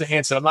was Melissa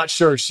Hanson. I'm not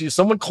sure.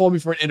 Someone called me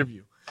for an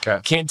interview.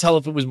 Okay. Can't tell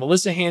if it was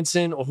Melissa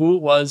Hanson or who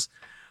it was.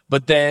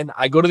 But then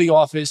I go to the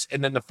office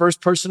and then the first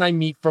person I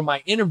meet for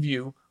my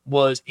interview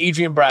was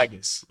Adrian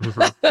Bragas.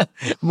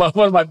 Mm-hmm.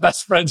 One of my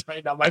best friends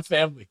right now, my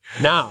family.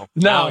 Now.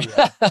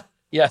 Yeah.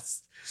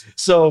 Yes.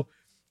 So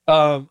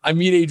I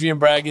meet Adrian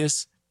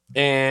Bragas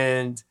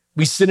and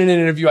we sit in an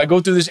interview. I go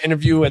through this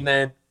interview and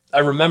then I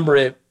remember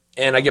it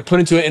and I get put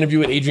into an interview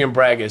with Adrian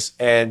Bragas.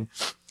 And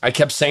I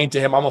kept saying to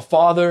him, I'm a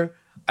father.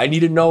 I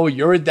need to know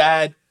you're a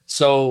dad.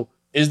 So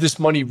is this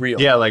money real?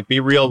 Yeah, like be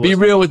real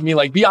with me.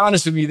 Like be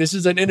honest with me. This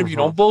is an interview.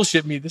 Mm-hmm. Don't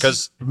bullshit me.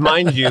 Because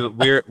mind you,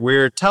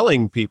 we're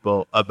telling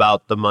people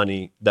about the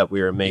money that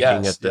we were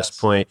making at this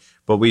point,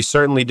 but we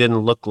certainly didn't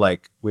look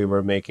like we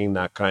were making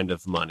that kind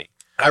of money.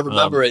 I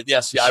remember it.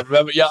 Yes. Yeah, I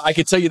remember. Yeah, I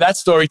could tell you that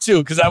story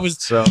too. Because I was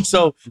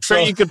so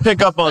you could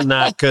pick up on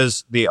that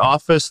because the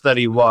office that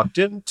he walked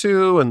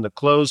into and the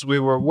clothes we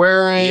were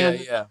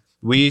wearing. Yeah.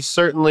 We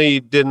certainly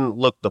didn't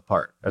look the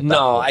part.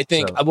 No, I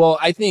think.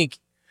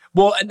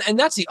 Well, and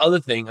that's the other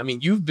thing. I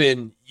mean, you've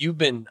been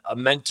a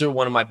mentor,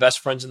 one of my best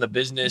friends in the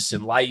business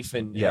and life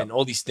and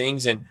all these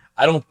things. And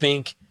I don't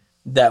think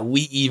that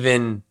we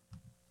even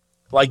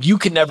like you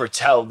can never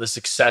tell the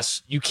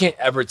success. You can't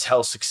ever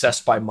tell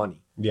success by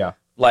money. Yeah.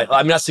 Like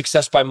I'm not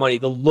success by money,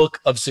 the look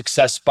of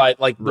success by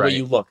like the way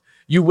you look.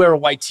 You wear a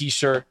white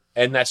t-shirt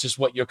and that's just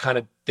what your kind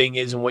of thing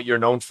is and what you're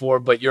known for,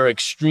 but you're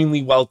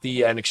extremely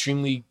wealthy and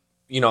extremely,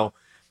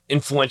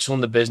 influential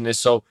in the business.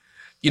 So,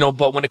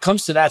 but when it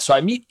comes to that, so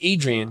I meet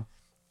Adrian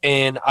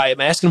and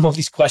I'm asking him all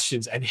these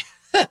questions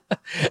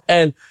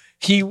and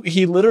he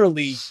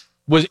literally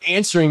was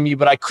answering me,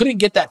 but I couldn't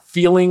get that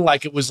feeling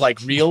like it was like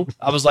real.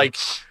 I was like,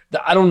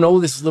 I don't know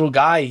this little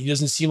guy. He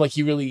doesn't seem like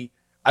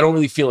I don't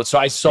really feel it. So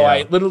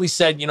I literally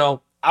said,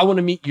 I want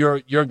to meet your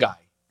guy,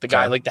 the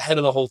guy, like the head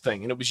of the whole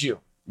thing. And it was you.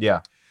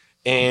 Yeah.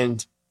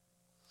 And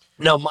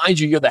now, mind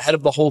you, you're the head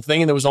of the whole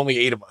thing and there was only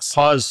 8 of us.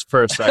 Pause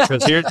for a sec.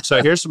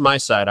 Here's my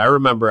side. I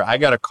remember I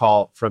got a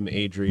call from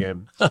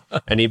Adrian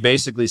and he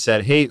basically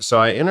said, hey, so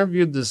I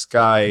interviewed this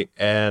guy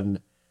and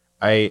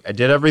I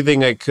did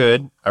everything I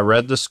could. I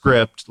read the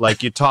script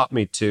like you taught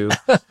me to,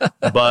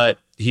 but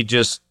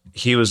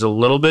he was a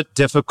little bit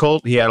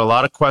difficult. He had a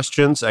lot of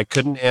questions. I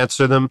couldn't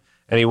answer them,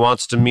 and he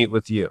wants to meet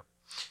with you.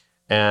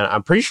 And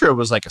I'm pretty sure it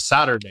was like a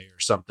Saturday or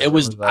something. It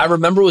was I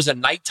remember it was a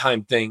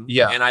nighttime thing.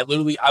 Yeah. And I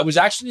was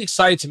actually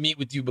excited to meet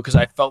with you because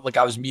I felt like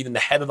I was meeting the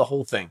head of the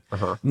whole thing.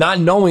 Not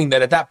knowing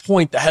that at that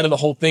point, the head of the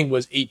whole thing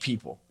was 8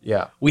 people.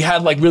 Yeah. We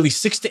had like really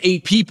 6 to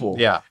 8 people.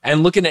 Yeah.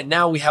 And looking at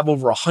now, we have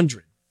over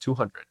 100.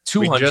 200.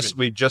 200.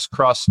 We just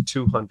crossed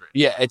 200.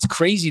 Yeah. It's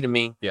crazy to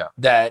me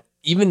that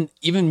even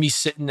me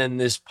sitting in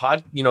this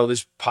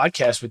this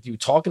podcast with you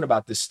talking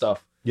about this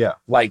stuff. Yeah.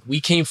 Like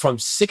we came from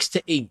 6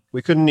 to 8.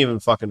 We couldn't even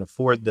fucking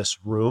afford this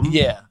room.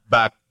 Yeah.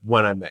 Back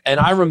when I met. And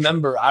I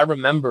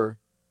remember.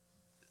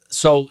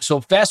 So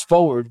fast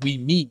forward, we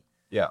meet.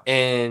 Yeah.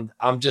 And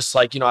I'm just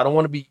like, I don't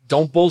want to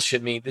don't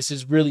bullshit me. This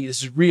is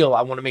real.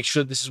 I want to make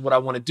sure this is what I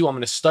want to do. I'm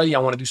going to study. I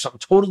want to do something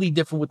totally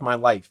different with my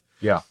life.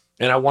 Yeah.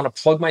 And I want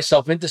to plug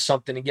myself into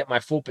something and get my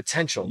full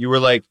potential. You were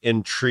like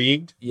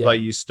intrigued, but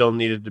you still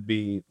needed to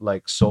be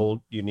like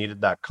sold. You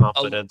needed that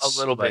confidence. A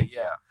little bit.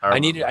 Yeah. I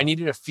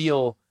needed to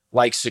feel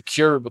like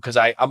secure because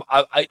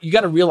you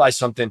got to realize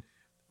something.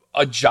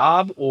 A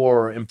job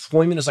or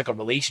employment is like a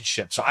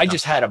relationship. So I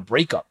just had a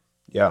breakup.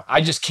 Yeah. I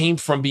just came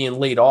from being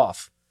laid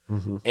off.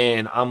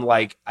 And I'm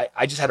like,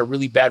 I just had a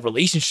really bad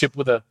relationship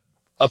with a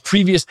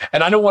previous,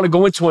 and I don't want to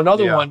go into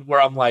another one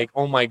where I'm like,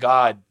 oh my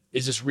God,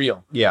 is this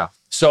real? Yeah.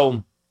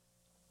 So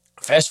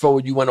fast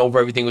forward, you went over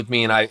everything with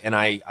me and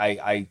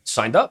I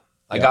signed up.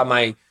 I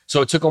got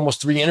so it took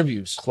almost 3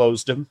 interviews.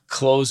 Closed him.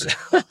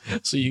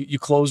 So you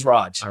closed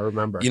Raj. I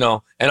remember.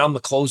 And I'm the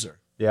closer.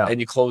 Yeah.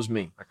 And you closed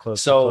me. I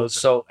closed.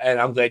 So,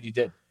 and I'm glad you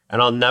did.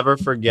 And I'll never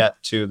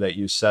forget too that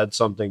you said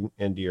something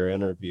into your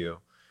interview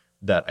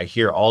that I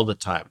hear all the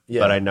time,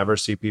 but I never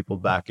see people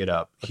back it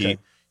up. Okay.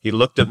 He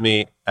looked at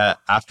me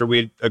after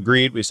we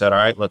agreed. We said, all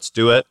right, let's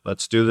do it.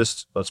 Let's do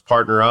this. Let's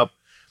partner up.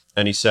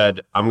 And he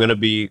said, I'm going to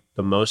be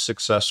the most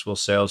successful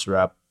sales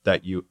rep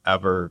that you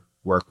ever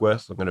work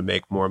with. I'm going to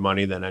make more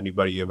money than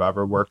anybody you've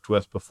ever worked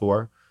with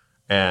before.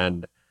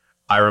 And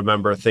I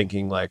remember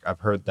thinking like, I've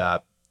heard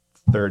that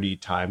 30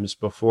 times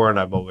before and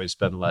I've always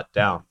been let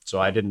down. So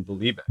I didn't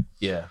believe it.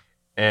 Yeah.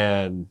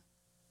 And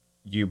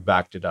you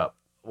backed it up.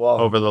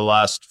 Well, over the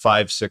last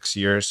 5-6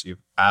 years,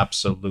 you've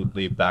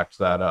absolutely backed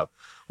that up.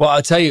 Well,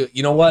 I'll tell you,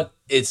 you know what?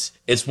 It's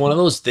one of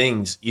those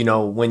things,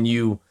 when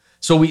you,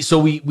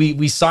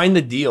 we signed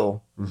the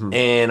deal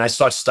and I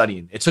started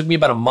studying. It took me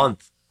about a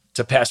month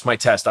to pass my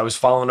test. I was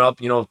following up,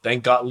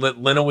 thank God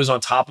Lena was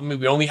on top of me.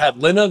 We only had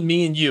Lena,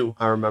 me and you.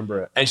 I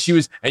remember it. And she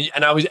was, and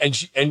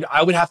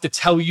I would have to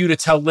tell you to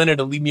tell Lena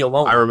to leave me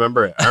alone. I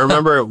remember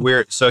it.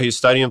 Weird. So he's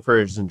studying for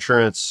his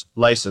insurance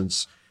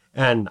license.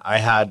 And I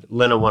had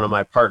Lena, one of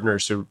my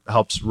partners who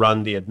helps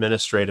run the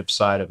administrative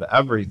side of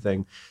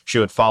everything. She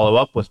would follow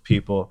up with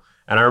people.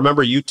 And I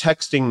remember you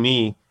texting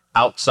me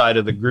outside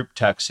of the group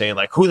text saying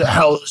like, who the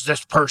hell is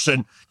this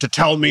person to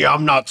tell me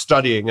I'm not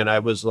studying? And I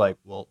was like,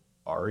 well,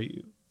 are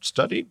you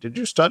studying? Did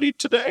you study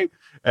today?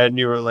 And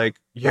you were like,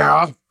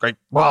 yeah, great.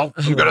 Well,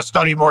 I'm going to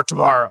study more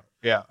tomorrow.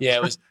 Yeah. Yeah.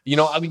 It was,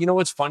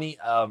 what's funny?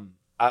 I'm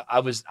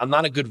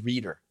not a good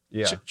reader.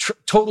 Yeah.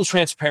 Total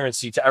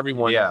transparency to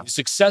everyone. Yeah.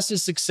 Success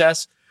is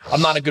success. I'm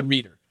not a good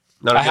reader.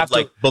 Not a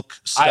good book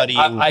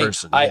studying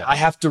person. I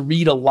have to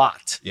read a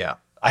lot. Yeah.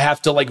 I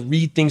have to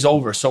read things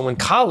over. So in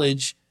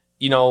college,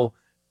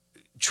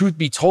 truth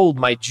be told,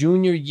 my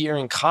junior year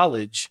in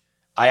college,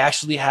 I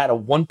actually had a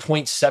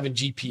 1.7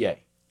 GPA.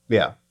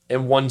 Yeah.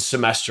 In one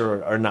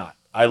semester or not.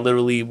 I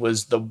literally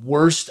was the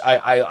worst.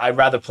 I'd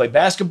rather play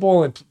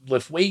basketball and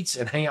lift weights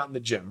and hang out in the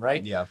gym,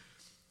 right? Yeah.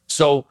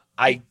 So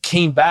I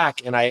came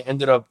back and I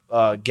ended up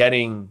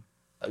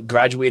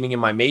graduating in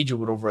my major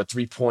with over a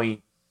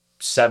 3.7,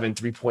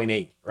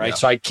 3.8, right? Yeah.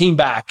 So I came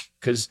back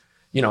because,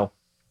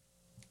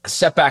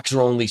 setbacks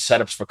are only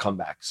setups for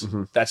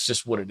comebacks. That's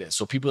just what it is.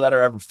 So people that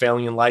are ever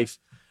failing in life,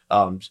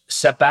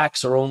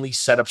 setbacks are only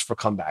setups for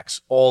comebacks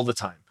all the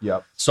time.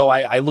 Yep. So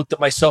I looked at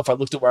myself, I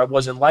looked at where I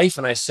was in life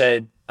and I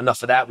said,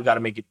 enough of that. We got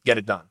to get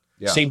it done.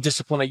 Yeah. Same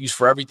discipline I use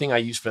for everything I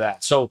use for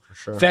that. So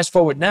fast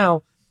forward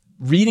now,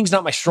 reading's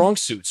not my strong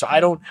suit. So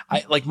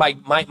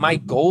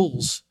my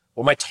goals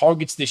or my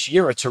targets this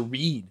year are to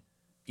read,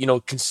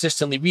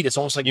 consistently read. It's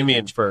almost like you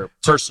mean for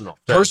personal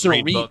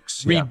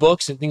read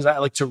books and things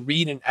like to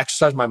read and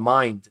exercise my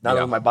mind, not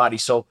only my body.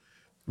 So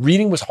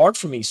reading was hard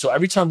for me. So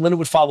every time Linda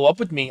would follow up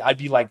with me, I'd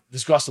be like,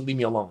 this girl has to leave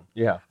me alone.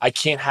 Yeah. I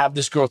can't have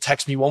this girl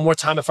text me one more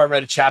time if I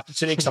read a chapter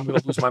today because I'm going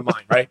to lose my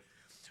mind. Right.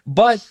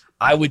 But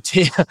I would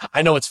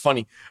I know it's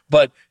funny,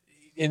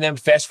 and then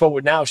fast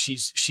forward now,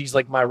 she's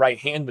like my right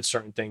hand with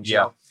certain things.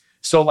 Yeah.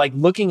 So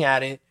looking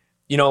at it,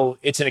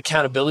 it's an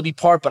accountability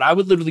part, but I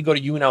would literally go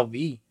to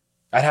UNLV.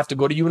 I'd have to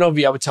go to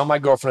UNLV. I would tell my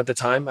girlfriend at the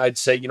time, I'd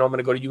say, I'm going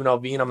to go to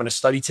UNLV and I'm going to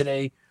study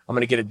today. I'm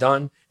going to get it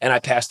done. And I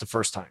passed the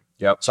first time.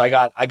 Yep. So I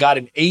got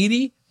an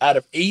 80 out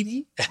of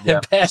 80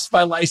 and passed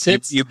my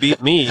license. You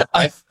beat me.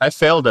 I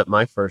failed at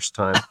my first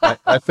time.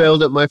 I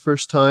failed at my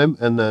first time.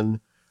 And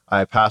then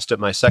I passed it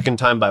my second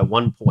time by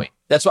 1 point.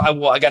 That's what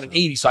I got an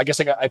 80. So I guess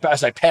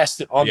I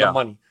passed it on the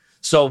money.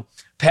 So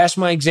passed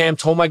my exam,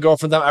 told my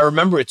girlfriend that. I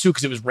remember it too,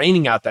 because it was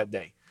raining out that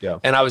day. Yeah.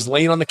 And I was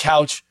laying on the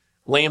couch,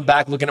 laying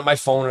back, looking at my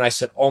phone. And I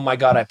said, oh my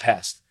God, I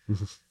passed.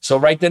 So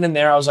right then and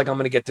there, I was like, I'm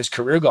going to get this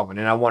career going.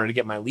 And I wanted to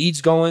get my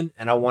leads going,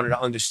 and I wanted to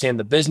understand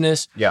the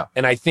business. Yeah.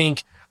 And I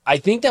think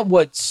that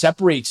what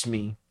separates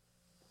me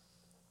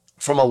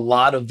from a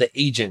lot of the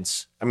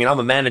agents, I mean, I'm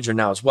a manager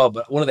now as well,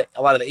 but a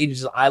lot of the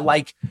agents,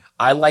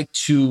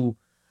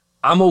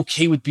 I'm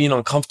okay with being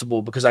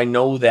uncomfortable, because I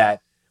know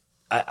that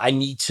I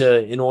need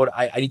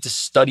to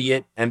study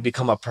it and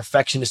become a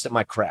perfectionist at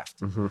my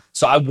craft.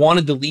 So I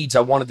wanted the leads,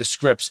 I wanted the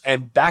scripts.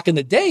 And back in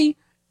the day,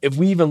 if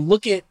we even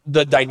look at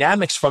the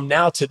dynamics from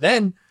now to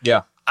then,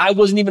 I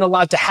wasn't even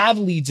allowed to have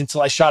leads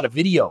until I shot a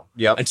video.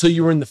 Until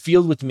you were in the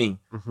field with me,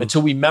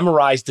 until we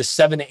memorized the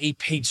 7 to 8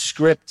 page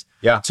script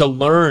to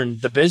learn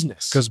the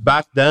business. Because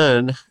back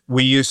then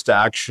we used to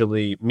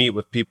actually meet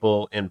with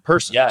people in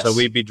person. So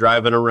we'd be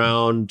driving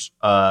around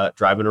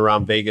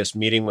Vegas,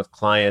 meeting with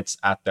clients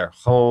at their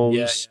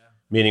homes,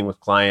 meeting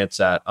with clients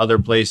at other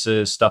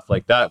places, stuff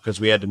like that, because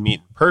we had to meet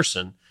in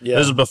person.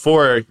 This is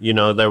before,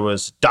 there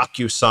was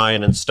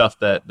DocuSign and stuff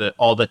that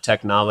all the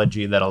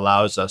technology that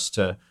allows us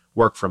to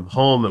work from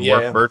home and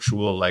work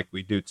virtual like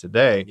we do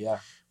today.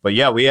 But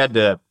we had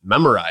to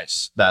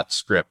memorize that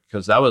script,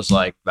 because that was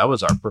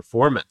our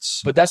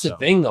performance. But that's the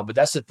thing though.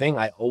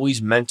 I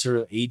always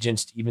mentor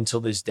agents even till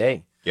this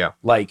day.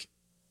 Like,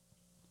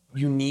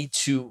 you need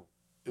to,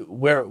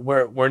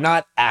 we're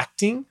not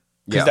acting,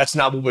 because that's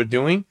not what we're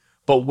doing,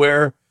 but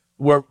we're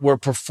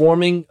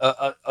performing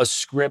a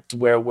script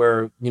where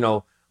we're,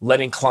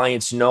 letting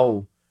clients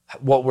know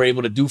what we're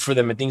able to do for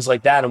them and things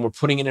like that. And we're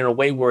putting it in a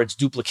way where it's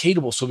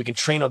duplicatable, so we can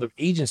train other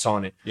agents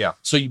on it.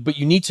 But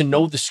you need to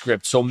know the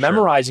script. So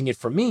memorizing it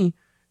for me,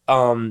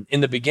 in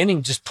the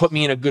beginning, just put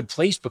me in a good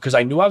place, because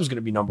I knew I was going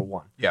to be number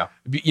one.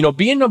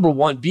 Being number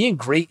one, being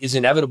great is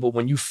inevitable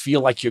when you feel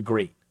like you're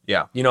great.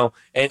 And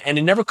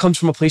it never comes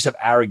from a place of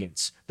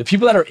arrogance. The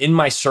people that are in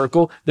my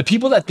circle, the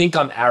people that think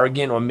I'm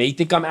arrogant or may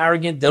think I'm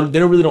arrogant, they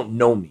really don't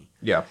know me.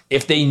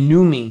 If they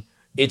knew me,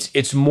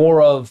 it's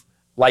more of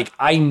like,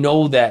 I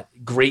know that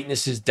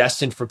greatness is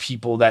destined for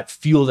people that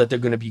feel that they're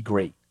going to be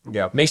great.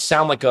 It may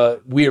sound like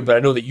a weird, but I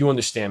know that you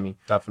understand me.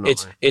 Definitely.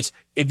 It's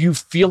if you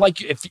feel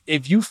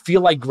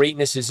like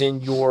greatness is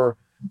in your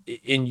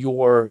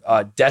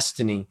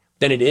destiny,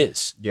 then it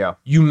is.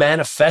 You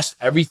manifest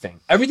everything.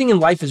 Everything in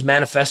life is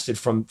manifested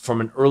from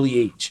an early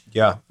age.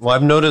 Well,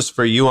 I've noticed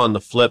for you on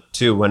the flip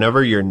too,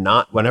 whenever you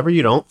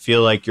don't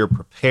feel like you're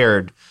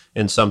prepared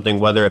in something,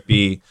 whether it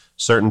be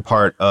certain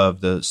part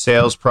of the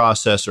sales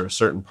process or a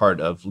certain part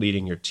of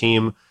leading your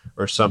team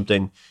or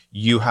something,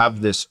 you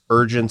have this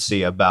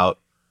urgency about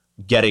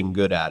getting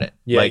good at it.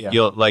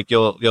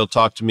 You'll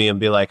talk to me and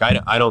be like,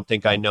 I don't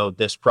think I know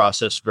this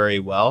process very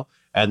well.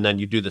 And then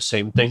you do the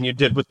same thing you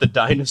did with the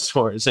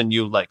dinosaurs, and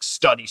you like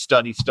study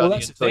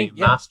until you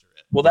master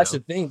it. Well, that's the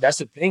thing. That's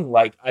the thing.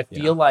 Like, I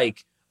feel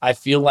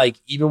like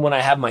even when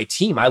I have my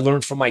team, I learn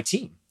from my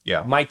team.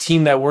 My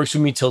team that works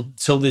with me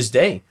till this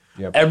day.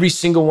 Every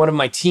single one of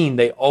my team,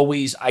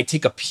 I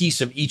take a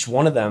piece of each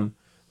one of them,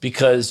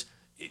 because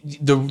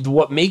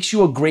what makes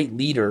you a great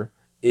leader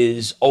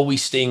is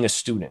always staying a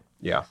student.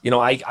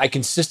 I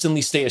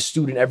consistently stay a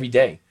student every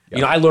day.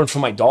 I learn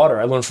from my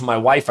daughter. I learn from my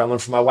wife. I learn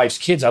from my wife's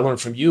kids. I learn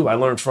from you. I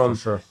learn from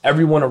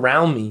everyone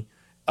around me.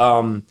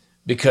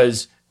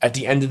 Because at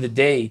the end of the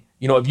day,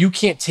 if you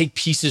can't take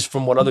pieces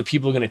from what other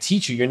people are going to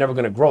teach you, you're never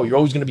going to grow. You're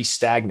always going to be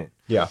stagnant.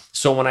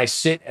 So when I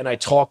sit and I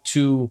talk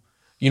to,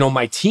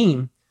 my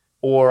team,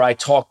 or I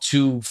talk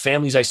to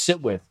families I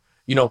sit with,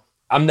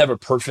 I'm never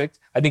perfect.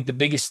 I think the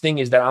biggest thing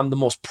is that I'm the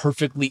most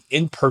perfectly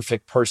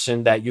imperfect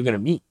person that you're going to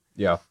meet.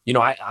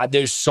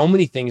 There's so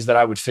many things that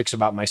I would fix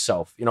about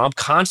myself.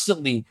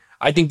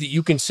 I think that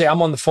you can say,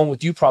 I'm on the phone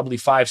with you probably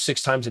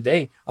 5-6 times a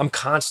day. I'm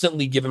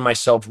constantly giving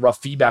myself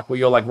rough feedback where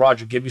you're like,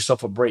 Roger, give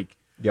yourself a break.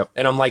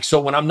 And I'm like, so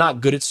when I'm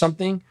not good at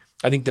something,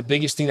 I think the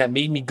biggest thing that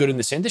made me good in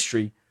this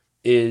industry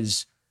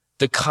is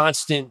the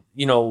constant,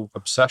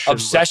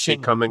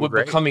 obsession with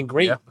becoming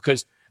great.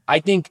 Because I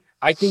think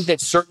that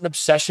certain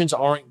obsessions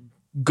aren't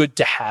good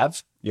to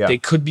have. They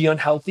could be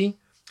unhealthy.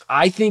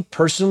 I think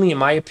personally, in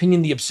my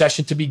opinion, the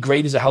obsession to be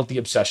great is a healthy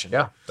obsession.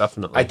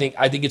 Definitely.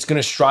 I think it's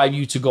going to strive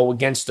you to go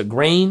against the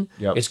grain.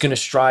 It's going to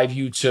strive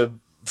you to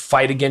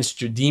fight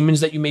against your demons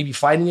that you may be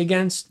fighting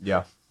against.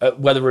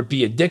 Whether it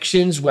be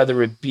addictions,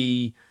 whether it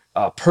be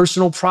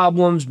personal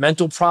problems,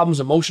 mental problems,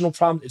 emotional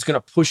problems, it's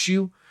going to push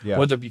you.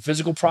 Whether it be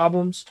physical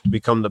problems,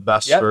 become the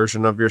best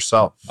version of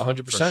yourself.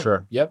 100%. For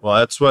sure. Well,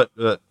 that's what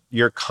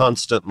you're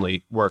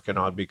constantly working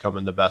on,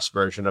 becoming the best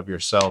version of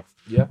yourself,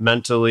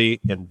 mentally,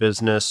 in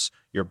business,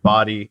 your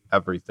body,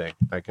 everything.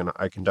 I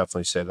can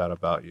definitely say that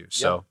about you.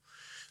 So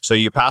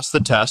you passed the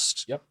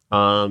test.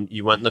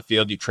 You went in the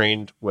field. You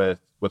trained with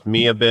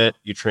me a bit.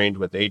 You trained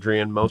with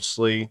Adrian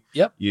mostly.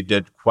 You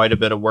did quite a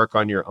bit of work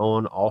on your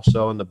own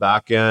also in the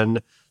back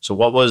end. So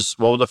what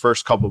were the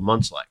first couple of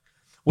months like?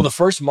 Well, the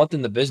first month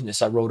in the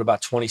business, I wrote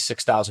about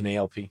 26,000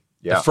 ALP.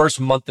 Yeah. The first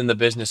month in the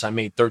business, I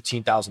made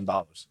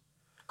 $13,000.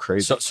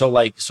 Crazy.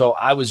 So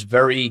I was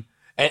very,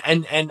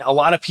 and a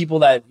lot of people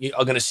that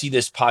are going to see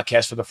this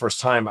podcast for the first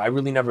time, I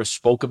really never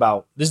spoke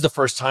about, this is the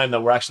first time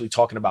that we're actually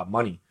talking about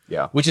money.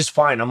 Yeah. Which is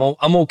fine. I'm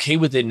okay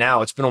with it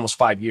now. It's been almost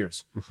 5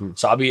 years.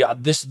 So I'll be,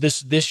 this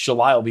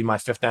July will be my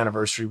 5th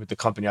anniversary with the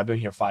company. I've been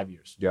here 5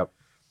 years. Yep.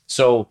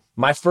 So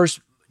my first,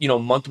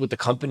 month with the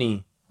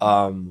company,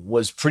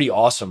 was pretty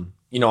awesome.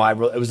 It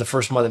was the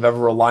first month I've ever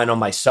relied on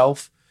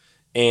myself.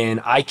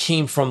 And I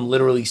came from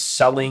literally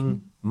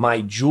selling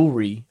my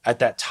jewelry at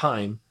that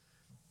time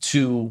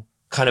to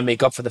kind of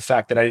make up for the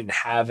fact that I didn't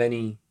have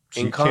any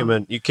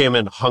income. You came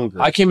in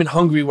hungry. I came in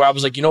hungry where I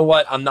was like, you know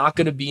what? I'm not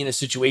going to be in a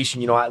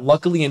situation,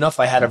 luckily enough,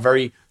 I had a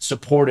very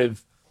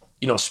supportive,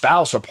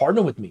 spouse or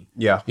partner with me.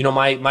 Yeah.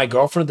 My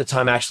girlfriend at the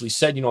time actually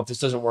said, if this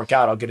doesn't work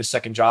out, I'll get a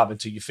second job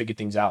until you figure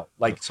things out.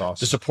 Like, that's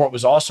awesome. The support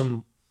was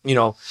awesome,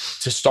 to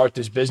start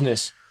this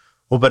business.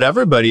 Well, but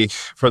everybody,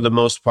 for the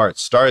most part,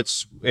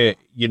 starts,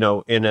 in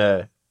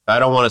a, I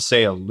don't want to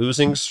say a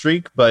losing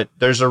streak, but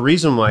there's a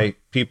reason why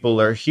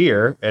people are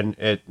here,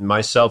 and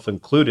myself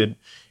included.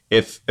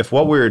 If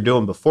what we were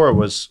doing before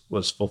was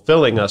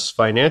fulfilling us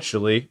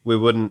financially, we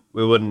wouldn't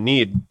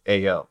need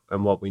AO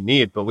and what we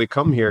need. But we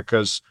come here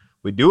because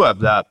we do have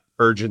that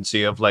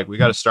urgency of like, we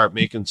got to start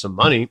making some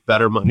money,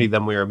 better money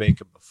than we were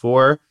making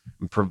before.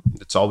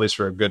 It's always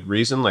for a good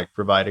reason, like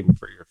providing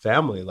for your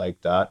family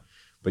like that.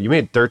 But you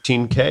made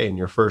 $13K in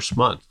your first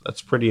month.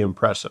 That's pretty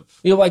impressive.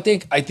 I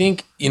think,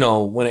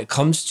 when it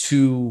comes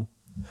to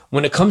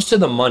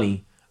the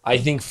money, I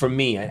think for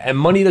me, and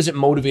money doesn't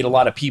motivate a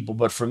lot of people,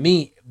 but for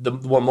me,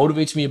 what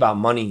motivates me about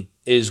money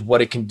is what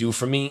it can do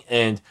for me.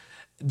 And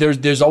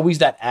there's always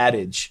that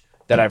adage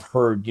that I've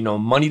heard,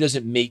 money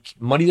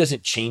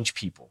doesn't change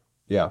people.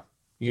 Yeah.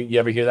 You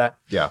ever hear that?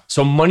 Yeah.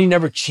 So money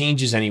never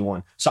changes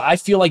anyone. So I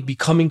feel like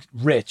becoming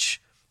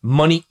rich,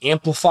 money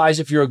amplifies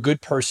if you're a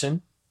good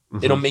person.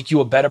 It'll make you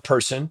a better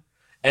person.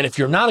 And if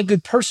you're not a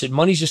good person,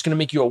 money's just going to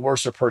make you a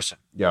worse person.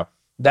 Yeah.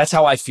 That's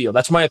how I feel.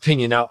 That's my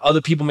opinion. Now,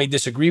 other people may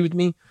disagree with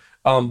me,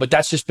 but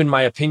that's just been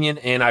my opinion.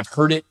 And I've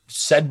heard it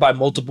said by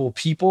multiple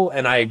people,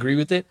 and I agree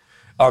with it.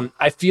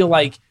 I feel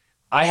like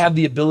I have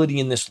the ability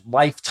in this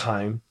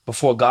lifetime,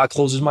 before God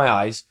closes my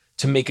eyes,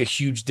 to make a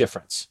huge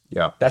difference.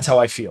 Yeah. That's how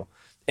I feel.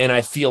 And I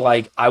feel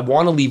like I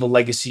want to leave a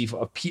legacy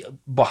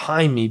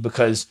behind me,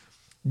 because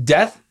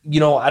death,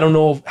 I don't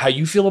know how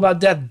you feel about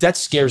death. Death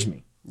scares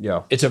me.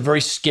 Yeah. It's a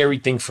very scary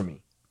thing for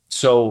me.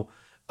 So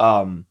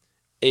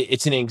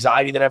it's an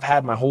anxiety that I've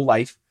had my whole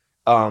life.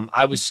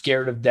 I was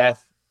scared of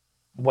death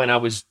when I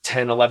was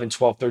 10, 11,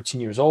 12,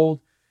 13 years old.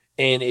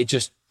 And it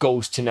just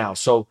goes to now.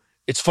 So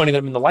it's funny that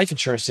I'm in the life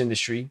insurance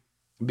industry,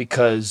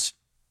 because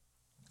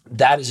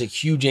that is a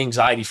huge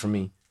anxiety for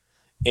me.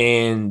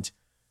 And,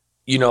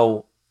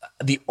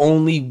 the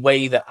only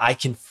way that I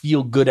can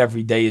feel good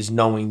every day is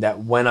knowing that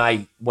when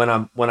I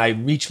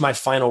reach my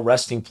final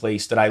resting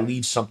place, that I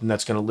leave something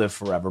that's going to live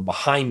forever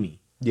behind me.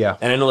 Yeah.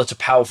 And I know that's a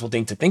powerful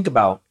thing to think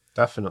about.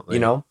 Definitely.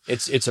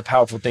 It's a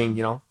powerful thing,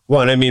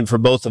 Well, and I mean, for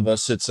both of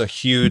us, it's a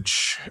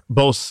huge,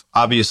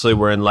 obviously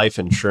we're in life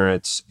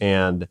insurance.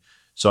 And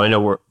so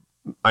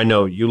I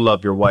know you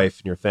love your wife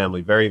and your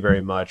family very,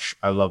 very much.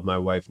 I love my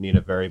wife, Nina,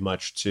 very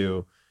much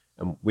too.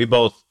 And we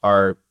both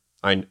are,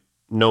 I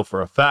know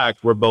for a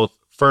fact, we're both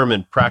firm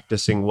in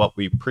practicing what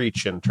we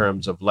preach in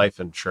terms of life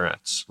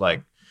insurance.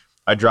 Like,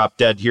 I drop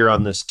dead here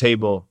on this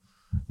table,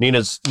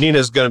 Nina's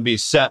going to be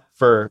set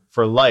for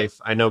life.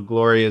 I know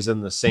Gloria is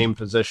in the same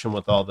position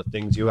with all the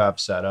things you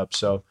have set up.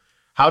 So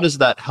how does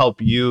that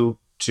help you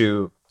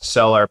to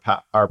sell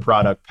our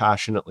product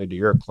passionately to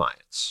your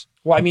clients?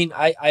 Well, I mean,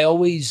 I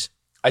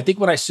think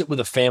when I sit with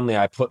a family,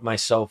 I put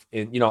myself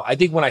in, I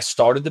think when I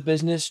started the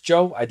business,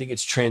 Joe, I think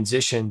it's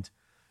transitioned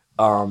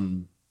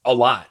a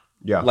lot.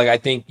 Yeah. Like, I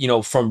think,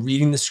 from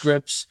reading the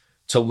scripts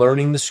to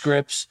learning the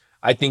scripts,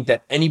 I think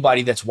that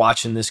anybody that's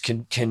watching this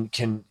can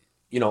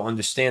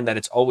understand that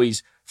it's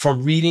always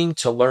from reading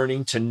to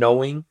learning to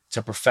knowing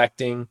to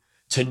perfecting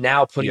to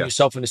now putting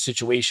yourself in a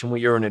situation where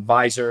you're an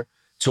advisor,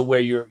 to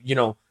where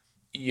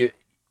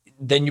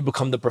then you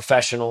become the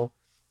professional.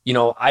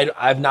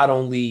 I've not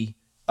only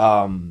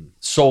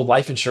sold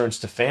life insurance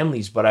to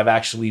families, but I've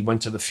actually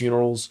went to the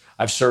funerals.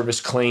 I've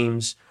serviced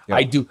claims.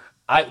 Yeah.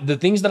 The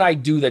things that I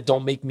do that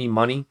don't make me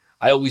money,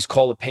 I always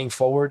call it paying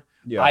forward.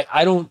 Yeah.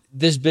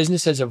 This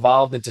business has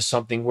evolved into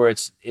something where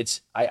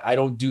I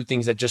don't do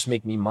things that just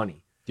make me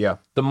money. Yeah.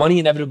 The money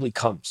inevitably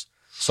comes.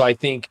 So I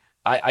think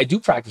I do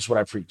practice what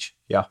I preach.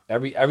 Yeah.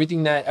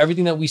 Everything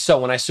that we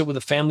sell, when I sit with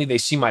a family, they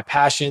see my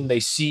passion.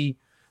 They see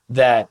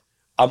that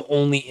I'm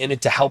only in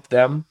it to help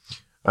them.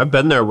 I've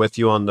been there with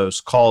you on those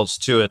calls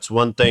too. It's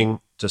one thing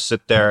to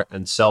sit there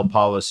and sell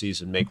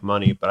policies and make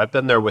money, but I've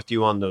been there with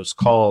you on those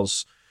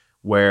calls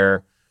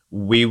where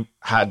we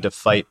had to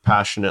fight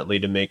passionately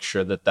to make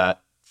sure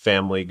that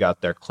family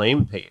got their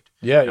claim paid.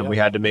 Yeah. And we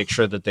had to make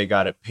sure that they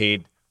got it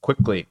paid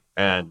quickly,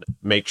 and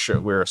make sure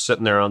we were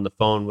sitting there on the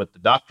phone with the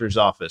doctor's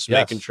office,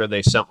 making sure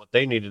they sent what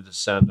they needed to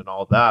send and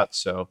all that.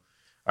 So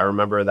I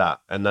remember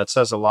that. And that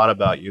says a lot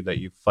about you, that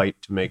you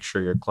fight to make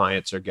sure your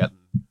clients are getting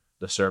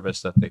the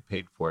service that they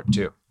paid for it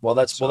too. Well,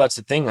 that's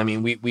the thing. I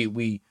mean,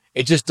 we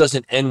it just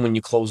doesn't end when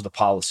you close the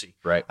policy.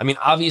 Right. I mean,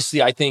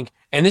 obviously, I think,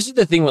 and this is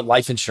the thing with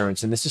life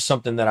insurance, and this is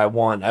something that I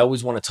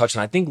always want to touch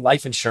on. I think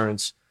life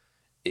insurance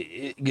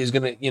is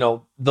going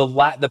to,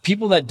 the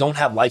people that don't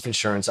have life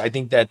insurance, I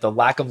think that the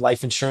lack of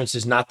life insurance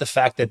is not the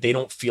fact that they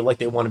don't feel like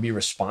they want to be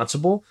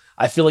responsible.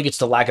 I feel like it's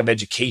the lack of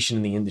education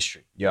in the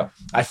industry. Yeah.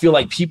 I feel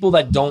like people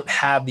that don't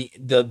have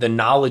the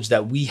knowledge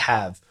that we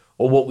have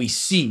or what we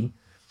see,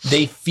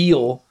 they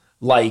feel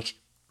like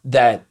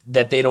that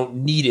they don't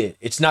need it.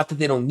 It's not that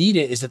they don't need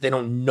it, it's that they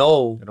don't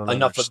know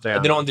enough. They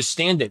don't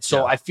understand it.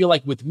 So I feel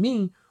like with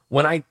me,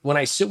 when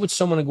I sit with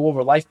someone and go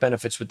over life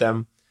benefits with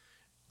them,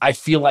 I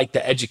feel like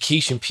the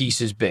education piece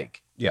is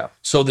big. Yeah.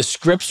 So the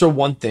scripts are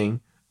one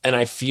thing, and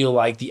I feel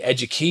like the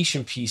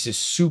education piece is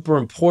super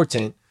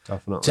important.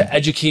 Definitely. To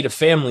educate a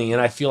family.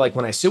 And I feel like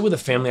when I sit with a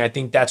family, I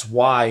think that's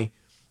why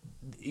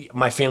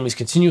my families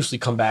continuously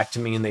come back to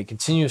me and they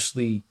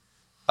continuously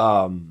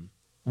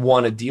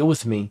want to deal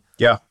with me.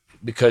 Yeah.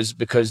 Because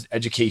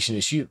education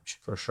is huge.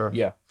 For sure.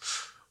 Yeah.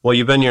 Well,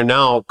 you've been here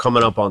now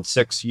coming up on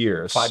 6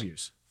 years. 5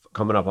 years.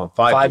 Coming up on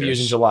 5 years. 5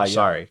 years in July. Yeah.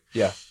 Sorry.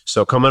 Yeah.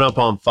 So coming up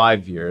on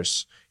 5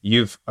 years,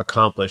 you've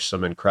accomplished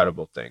some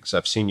incredible things.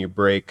 I've seen you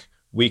break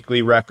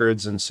weekly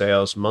records in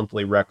sales,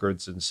 monthly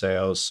records in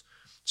sales,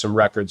 some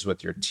records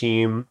with your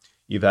team.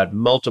 You've had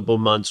multiple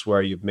months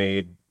where you've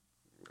made,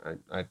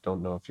 I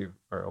don't know if you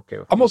are okay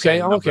with I'm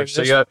okay. I'm okay.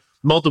 So you had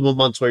multiple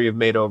months where you've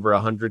made over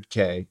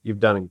 100K. You've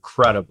done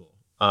incredible.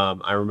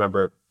 I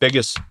remember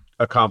biggest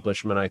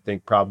accomplishment, I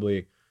think,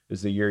 probably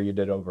is the year you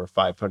did over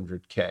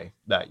 500K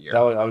that year.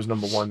 I was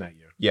number one that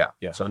year. Yeah.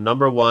 Yeah. So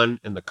number one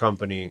in the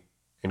company,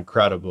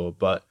 incredible.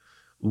 But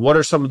what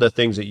are some of the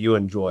things that you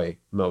enjoy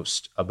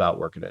most about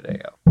working at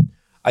AO?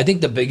 I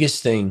think the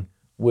biggest thing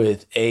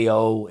with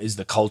AO is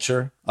the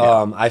culture.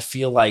 Yeah. I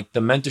feel like the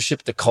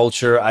mentorship, the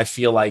culture, I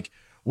feel like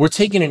we're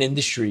taking an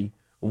industry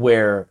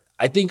where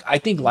I think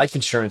life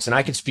insurance, and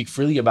I can speak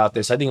freely about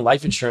this, I think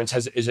life insurance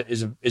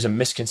is a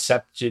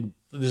misconception.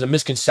 There's a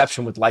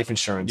misconception with life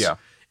insurance. Yeah.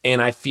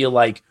 And I feel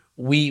like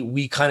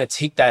we kind of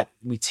take that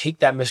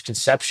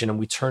misconception and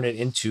we turn it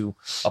into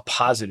a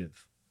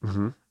positive,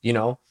 and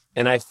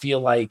I feel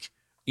like,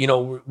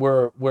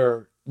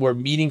 we're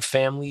meeting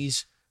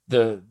families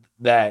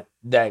that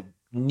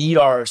need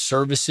our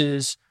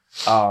services.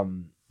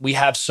 We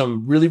have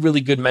some really,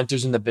 really good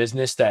mentors in the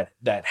business that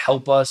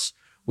help us.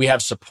 We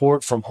have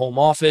support from home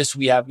office.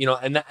 We have,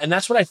 and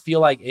that's what I feel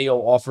like AO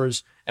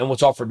offers and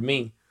what's offered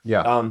me.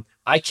 Yeah.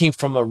 I came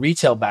from a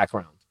retail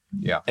background.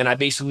 Yeah. And I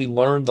basically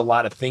learned a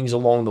lot of things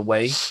along the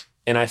way.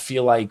 And I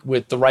feel like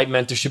with the right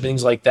mentorship and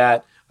things like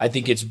that, I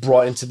think it's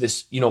brought into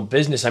this,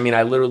 business. I mean,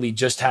 I literally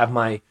just have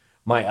my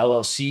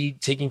LLC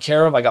taken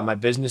care of. I got my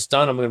business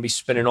done. I'm going to be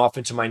spinning off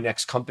into my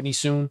next company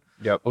soon,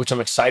 which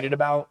I'm excited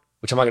about,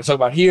 which I'm not going to talk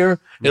about here.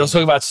 It'll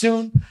talk about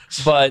soon,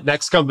 but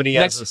next company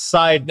has a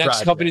side project.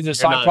 Next company is a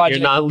side project.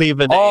 You're not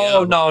leaving.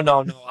 Oh,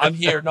 no. I'm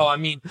here. No, I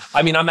mean,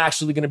 I'm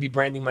actually going to be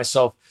branding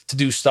myself to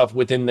do stuff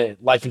within the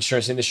life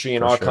insurance industry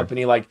in our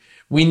company. Like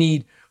we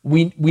need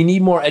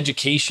more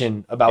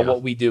education about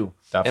what we do.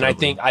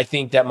 Definitely. And I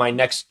think that my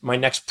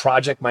next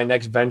project, my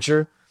next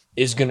venture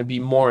is going to be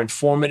more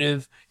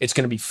informative. It's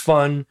going to be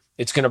fun.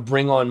 It's going to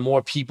bring on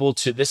more people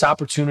to this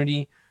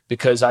opportunity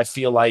because I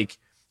feel like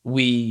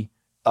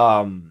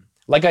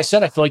like I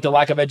said, I feel like the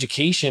lack of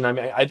education. I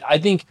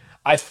mean,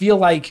 I feel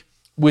like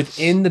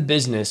within the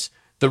business,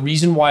 the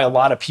reason why a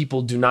lot of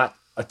people do not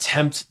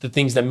attempt the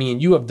things that me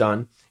and you have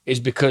done is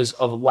because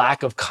of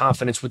lack of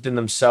confidence within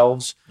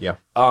themselves. Yeah.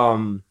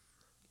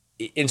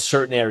 In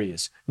certain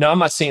areas. Now, I'm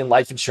not saying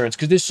life insurance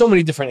because there's so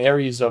many different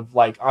areas of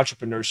like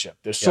entrepreneurship.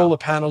 There's solar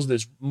panels,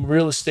 there's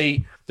real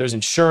estate, there's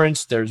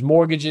insurance, there's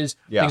mortgages,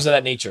 things of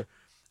that nature.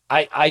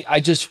 I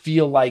just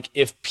feel like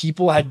if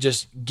people had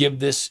just give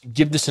this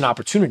an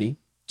opportunity,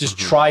 just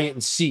try it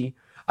and see.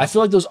 I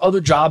feel like those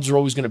other jobs are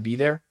always going to be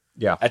there.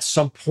 Yeah. At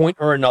some point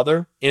or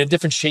another, in a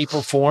different shape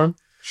or form.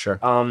 Sure.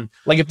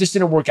 Like if this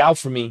didn't work out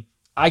for me,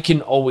 I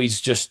can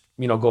always just,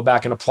 go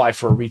back and apply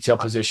for a retail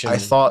position. I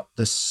thought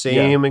the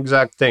same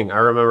exact thing. I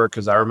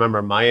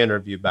remember my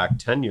interview back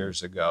 10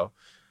 years ago.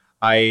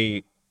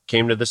 I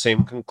came to the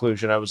same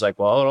conclusion. I was like,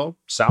 well, it all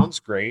sounds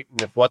great.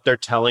 And if what they're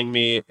telling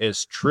me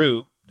is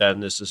true, then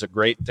this is a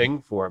great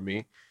thing for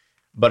me.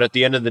 But at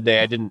the end of the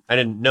day, I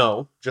didn't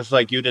know, just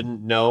like you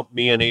didn't know,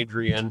 me and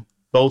Adrian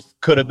both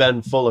could have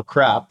been full of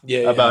crap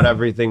about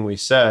everything we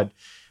said.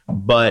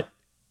 But,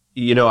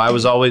 I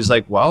was always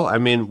like, well, I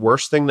mean,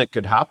 worst thing that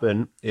could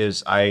happen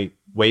is I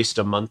waste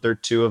a month or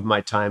two of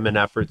my time and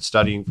effort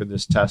studying for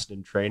this test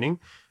and training.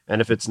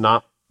 And if it's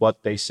not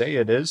what they say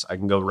it is, I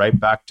can go right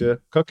back to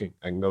cooking.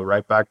 I can go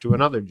right back to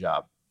another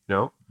job,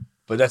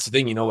 But that's the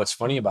thing, what's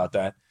funny about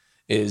that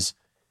is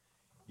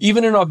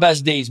even in our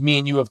best days, me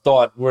and you have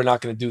thought we're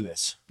not going to do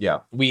this. Yeah.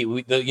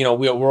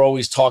 We're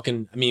always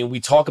talking. I mean, we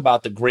talk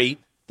about the great,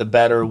 the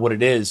better, what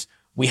it is.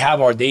 We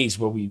have our days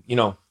where me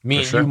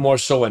and you more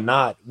so and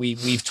not.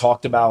 We've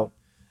talked about,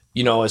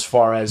 as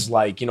far as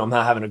like, I'm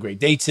not having a great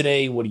day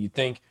today. What do you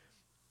think?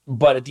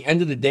 But at the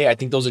end of the day, I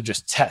think those are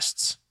just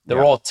tests.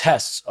 They're all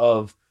tests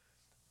of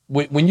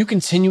when you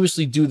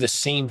continuously do the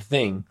same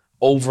thing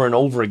over and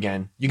over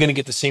again, you're going to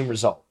get the same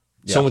result.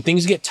 Yeah. So when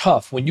things get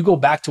tough, when you go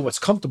back to what's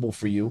comfortable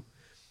for you,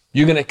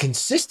 you're going to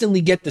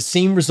consistently get the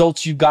same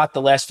results you got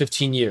the last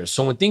 15 years.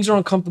 So when things are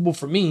uncomfortable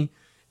for me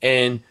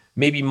and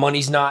maybe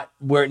money's not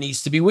where it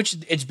needs to be, which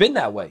it's been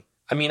that way.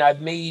 I mean,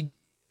 I've made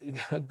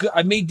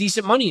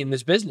decent money in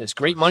this business,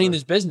 great money in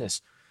this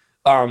business.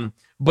 But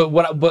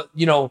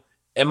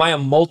am I a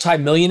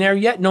multi-millionaire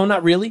yet? No,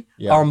 not really.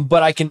 Yeah.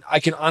 But I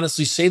can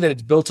honestly say that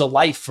it's built a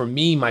life for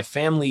me, my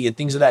family, and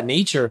things of that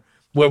nature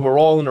where we're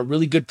all in a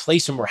really good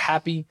place and we're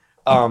happy.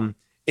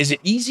 Is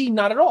it easy?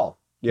 Not at all.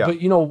 Yeah.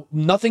 But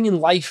nothing in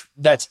life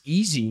that's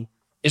easy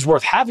is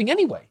worth having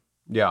anyway.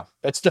 Yeah.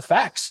 That's the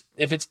facts.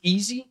 If it's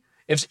easy,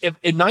 if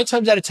 9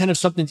 times out of 10, if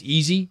something's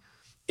easy,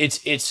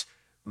 it's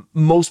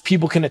most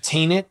people can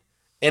attain it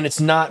and it's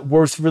not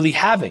worth really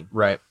having.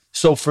 Right.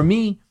 So for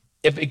me,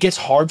 if it gets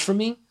hard for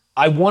me,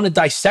 I want to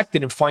dissect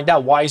it and find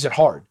out why is it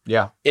hard.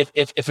 Yeah.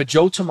 If a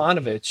Joe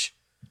Tomanovich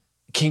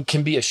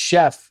can be a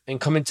chef and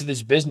come into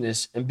this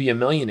business and be a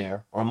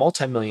millionaire or a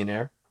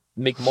multimillionaire,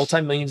 make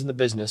multi-millions in the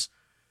business,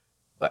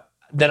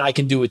 then I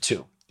can do it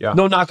too. Yeah.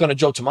 No knock on a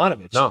Joe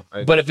Tomanovich. No.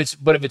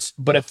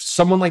 But if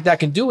someone like that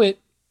can do it,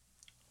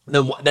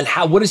 then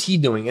what is he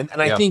doing?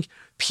 And I think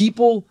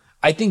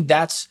I think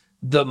that's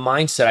the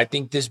mindset. I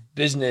think this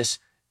business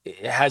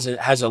has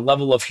a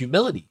level of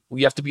humility.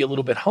 We have to be a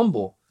little bit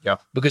humble. Yeah.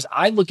 Because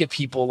I look at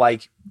people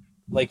like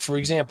for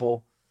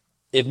example,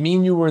 if me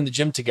and you were in the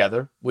gym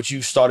together, which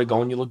you started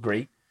going, you look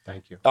great.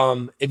 Thank you.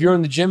 If you're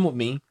in the gym with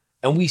me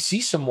and we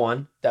see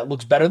someone that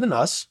looks better than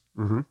us,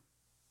 mm-hmm.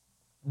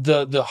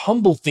 the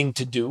humble thing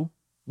to do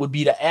would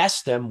be to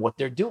ask them what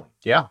they're doing.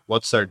 Yeah.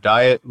 What's their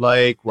diet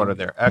like? What are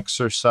their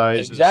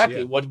exercises? Exactly.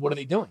 Yeah. What are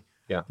they doing?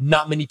 Yeah.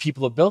 Not many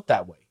people are built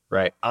that way.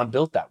 Right. I'm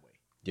built that way.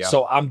 Yeah.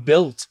 So I'm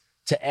built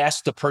to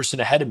ask the person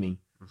ahead of me.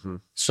 Mm-hmm.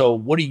 So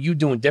what are you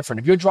doing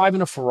different? If you're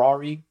driving a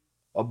Ferrari,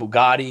 a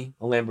Bugatti,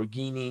 a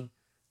Lamborghini,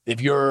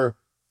 if you're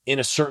in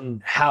a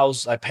certain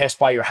house, I passed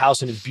by your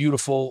house and it's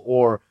beautiful,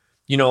 or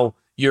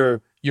you're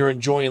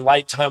enjoying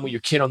light time with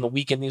your kid on the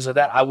weekend, things like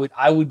that,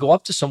 I would go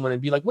up to someone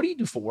and be like, what do you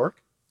do for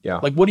work? Yeah.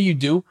 Like, what do you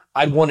do?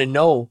 I'd want to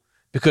know,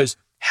 because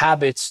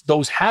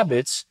those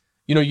habits,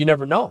 you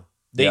never know.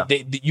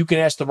 You can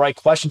ask the right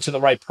question to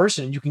the right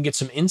person and you can get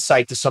some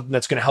insight to something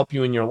that's going to help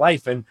you in your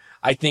life. And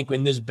I think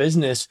in this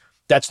business,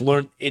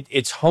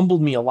 it's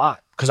humbled me a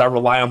lot because I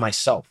rely on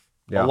myself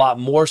a lot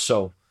more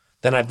so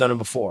than I've done it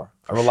before.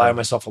 I rely on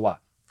myself a lot.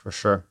 For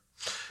sure.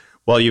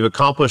 Well, you've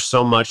accomplished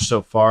so much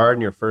so far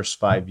in your first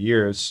 5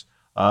 years.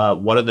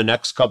 What do the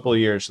next couple of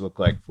years look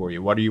like for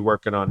you? What are you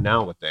working on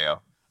now with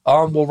AO?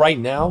 Well, right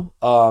now,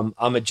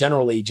 I'm a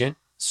general agent.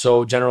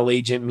 So general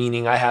agent,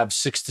 meaning I have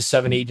 6 to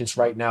 7 agents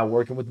right now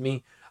working with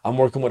me. I'm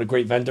working with a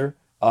great vendor.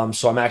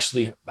 So I'm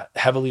actually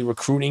heavily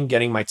recruiting,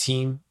 getting my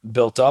team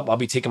built up. I'll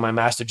be taking my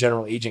master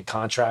general agent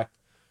contract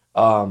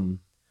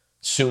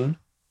soon.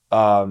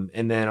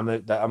 And then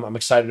I'm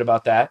excited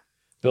about that.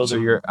 So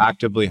you're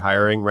actively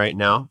hiring right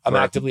now? I'm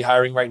actively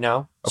hiring right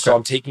now. Okay. So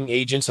I'm taking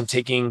agents. I'm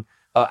taking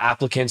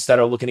applicants that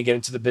are looking to get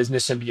into the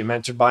business and be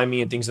mentored by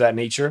me and things of that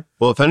nature.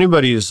 Well, if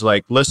anybody is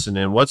like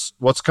listening,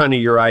 what's kind of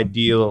your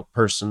ideal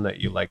person that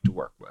you like to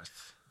work with?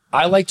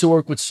 I like to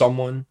work with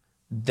someone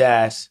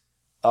that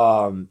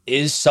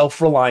is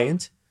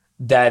self-reliant,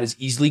 that is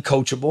easily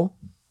coachable.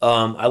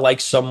 I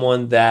like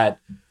someone that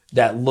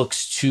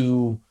looks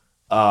to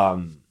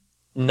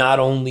not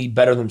only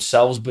better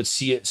themselves, but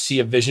see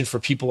a vision for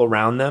people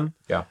around them.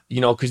 Yeah.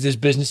 Because this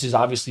business is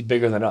obviously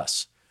bigger than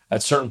us.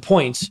 At certain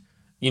points,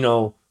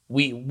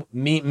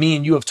 me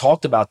and you have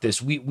talked about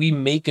this. We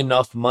make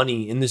enough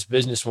money in this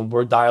business when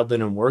we're dialed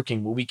in and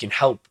working where we can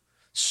help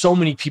so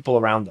many people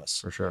around us.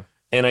 For sure.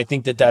 And I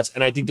think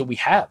that we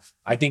have.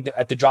 I think that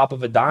at the drop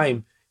of a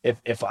dime,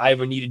 if I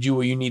ever needed you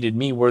or you needed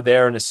me, we're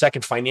there in a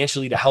second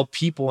financially to help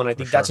people. And I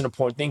think that's an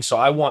important thing. So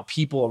I want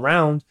people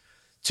around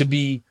to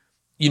be,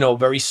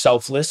 very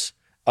selfless,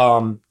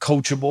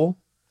 coachable,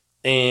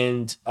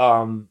 and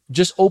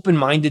just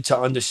open-minded to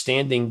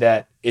understanding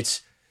that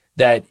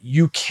that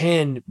you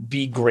can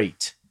be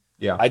great.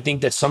 Yeah. I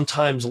think that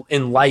sometimes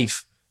in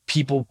life,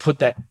 people put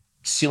that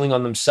ceiling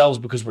on themselves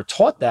because we're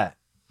taught that,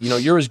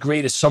 you're as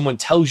great as someone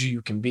tells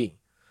you can be.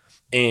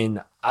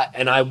 And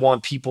I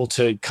want people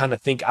to kind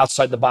of think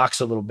outside the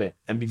box a little bit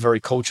and be very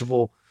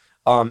coachable,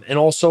 and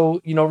also,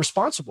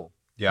 responsible.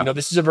 Yeah.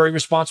 This is a very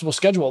responsible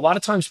schedule. A lot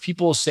of times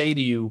people say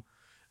to you,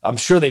 I'm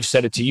sure they've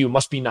said it to you,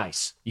 must be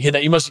nice. You hear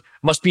that? You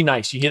must be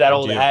nice. You hear that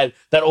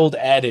old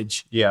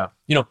adage. Yeah.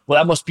 Well,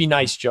 that must be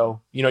nice,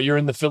 Joe. You're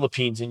in the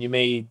Philippines and you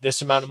made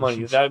this amount of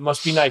money. That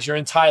must be nice. You're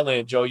in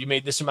Thailand, Joe. You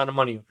made this amount of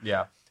money.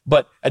 Yeah.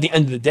 But at the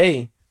end of the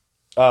day,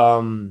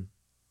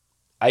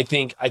 I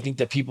think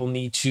that people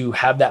need to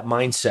have that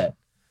mindset,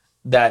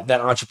 that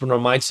entrepreneur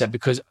mindset,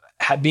 because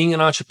being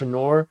an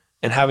entrepreneur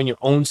and having your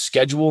own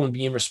schedule and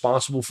being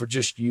responsible for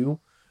just you,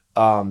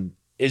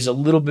 is a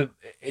little bit,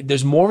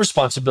 there's more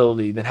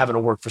responsibility than having to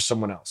work for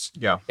someone else.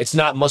 Yeah. It's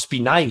not must be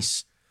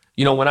nice.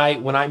 You know, when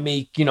I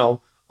make, you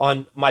know,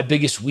 on my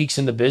biggest weeks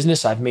in the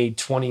business, I've made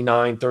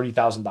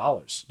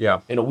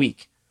 $29,000-$30,000 in a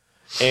week.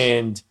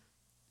 And,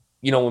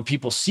 you know, when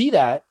people see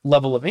that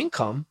level of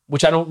income,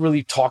 which I don't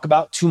really talk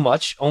about too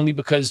much, only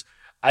because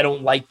I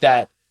don't like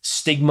that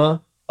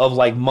stigma of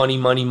like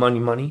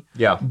money.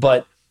 Yeah.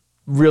 But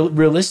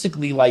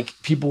realistically, like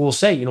people will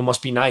say, you know,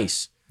 must be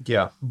nice.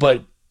 Yeah.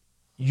 But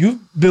you've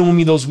been with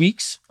me those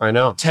weeks. I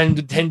know. 10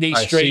 days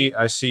straight.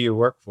 I see you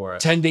work for it.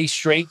 10 days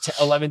straight,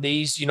 11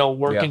 days, you know,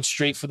 working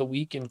straight for the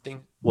week and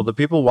things. Well, the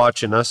people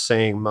watching us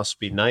saying must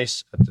be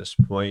nice at this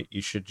point,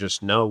 you should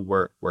just know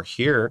we're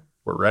here.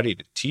 We're ready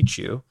to teach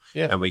you.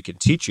 Yeah. And we can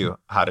teach you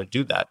how to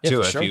do that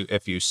too.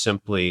 If you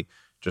simply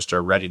just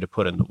are ready to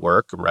put in the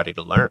work and ready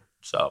to learn.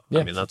 So,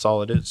 I mean, that's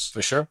all it is.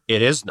 For sure.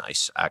 It is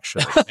nice,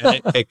 actually.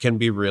 And it can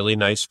be really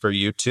nice for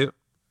you too.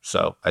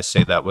 So I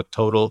say that with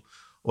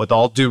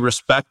all due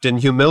respect and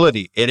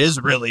humility. It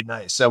is really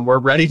nice. And we're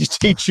ready to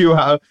teach you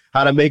how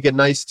to make it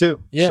nice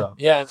too. Yeah. So.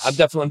 Yeah. I'm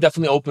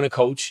definitely open to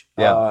coach.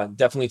 Yeah.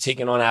 Definitely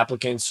taking on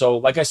applicants. So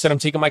like I said, I'm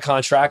taking my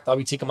contract. I'll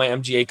be taking my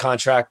MGA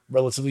contract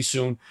relatively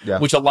soon,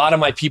 which a lot of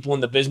my people in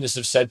the business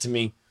have said to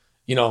me,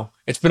 you know,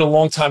 it's been a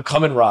long time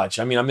coming, Raj.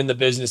 I mean, I'm in the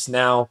business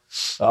now,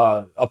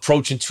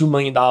 approaching $2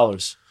 million.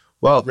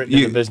 Well, in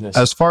the business.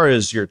 As far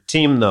as your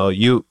team though,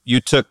 you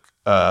took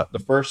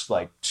the first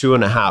like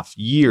 2.5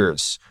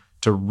 years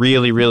to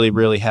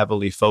really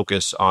heavily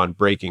focus on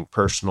breaking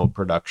personal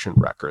production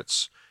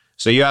records.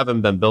 So you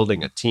haven't been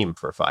building a team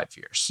for 5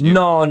 years.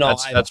 No.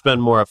 That's been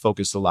more a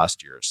focus the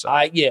last year or so.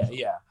 I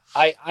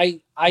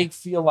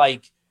feel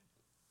like,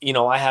 you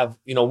know, I have,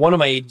 you know, one of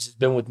my agents has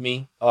been with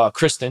me,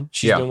 Kristen.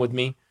 She's been with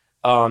me.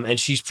 And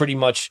she's pretty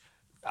much,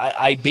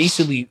 I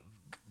basically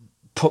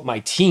put my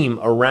team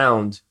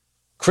around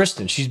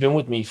Kristen. She's been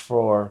with me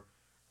for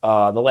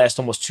the last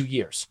almost 2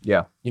 years.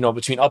 Yeah. You know,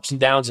 between ups and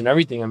downs and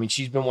everything. I mean,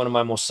 she's been one of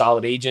my most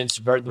solid agents,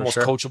 the most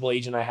coachable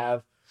agent I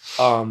have.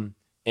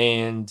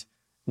 And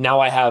now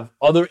I have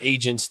other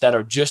agents that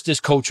are just as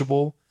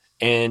coachable.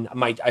 And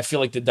I feel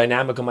like the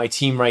dynamic of my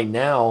team right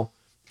now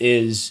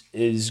is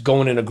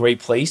going in a great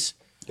place.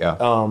 Yeah.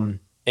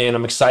 And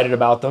I'm excited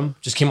about them.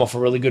 Just came off a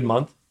really good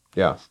month.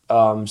 Yeah.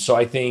 So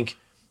I think,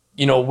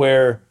 you know,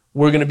 where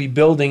we're going to be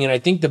building, and I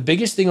think the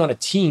biggest thing on a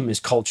team is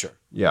culture.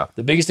 Yeah.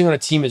 The biggest thing on a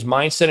team is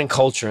mindset and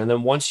culture. And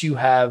then once you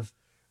have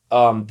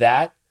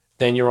that,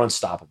 then you're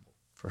unstoppable.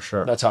 For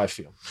sure. That's how I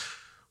feel.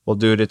 Well,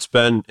 dude, it's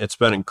been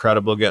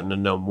incredible getting to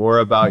know more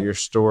about your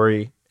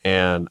story.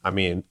 And I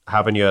mean,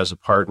 having you as a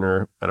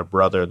partner and a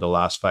brother the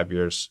last 5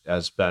 years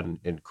has been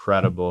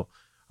incredible.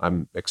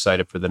 I'm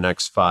excited for the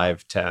next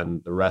 5,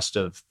 10, the rest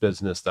of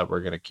business that we're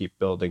going to keep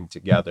building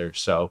together.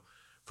 So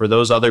for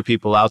those other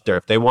people out there,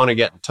 if they want to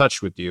get in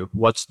touch with you,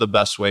 what's the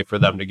best way for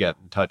them to get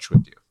in touch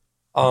with you?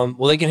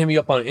 Well, they can hit me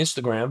up on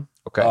Instagram.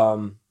 Okay.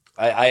 I'm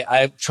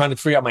trying to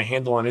figure out my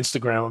handle on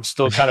Instagram. I'm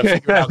still kind of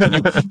figuring out.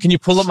 Can you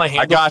pull up my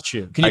handle? I got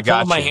you. Can you pull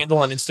up my handle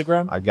on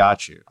Instagram? I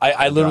got you.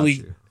 I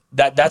literally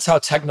that's how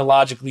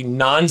technologically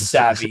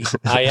non-savvy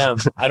I am.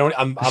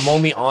 I'm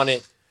only on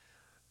it.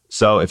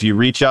 So if you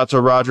reach out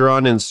to Roger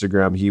on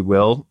Instagram, he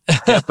will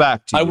get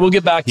back to you. I will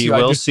get back to you. He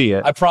will see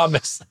it. I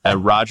promise.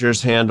 And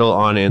Roger's handle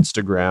on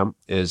Instagram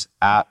is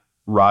at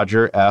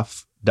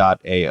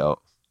rogerf.ao.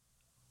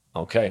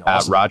 Okay.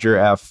 Awesome. At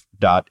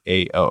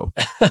rogerf.ao.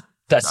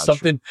 That's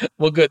something.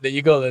 Well, good. There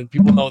you go. Then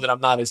people know that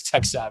I'm not as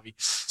tech savvy.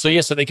 So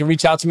yeah, so they can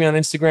reach out to me on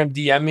Instagram,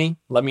 DM me,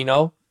 let me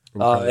know.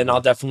 And I'll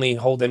definitely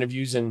hold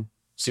interviews and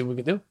see what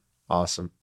we can do. Awesome.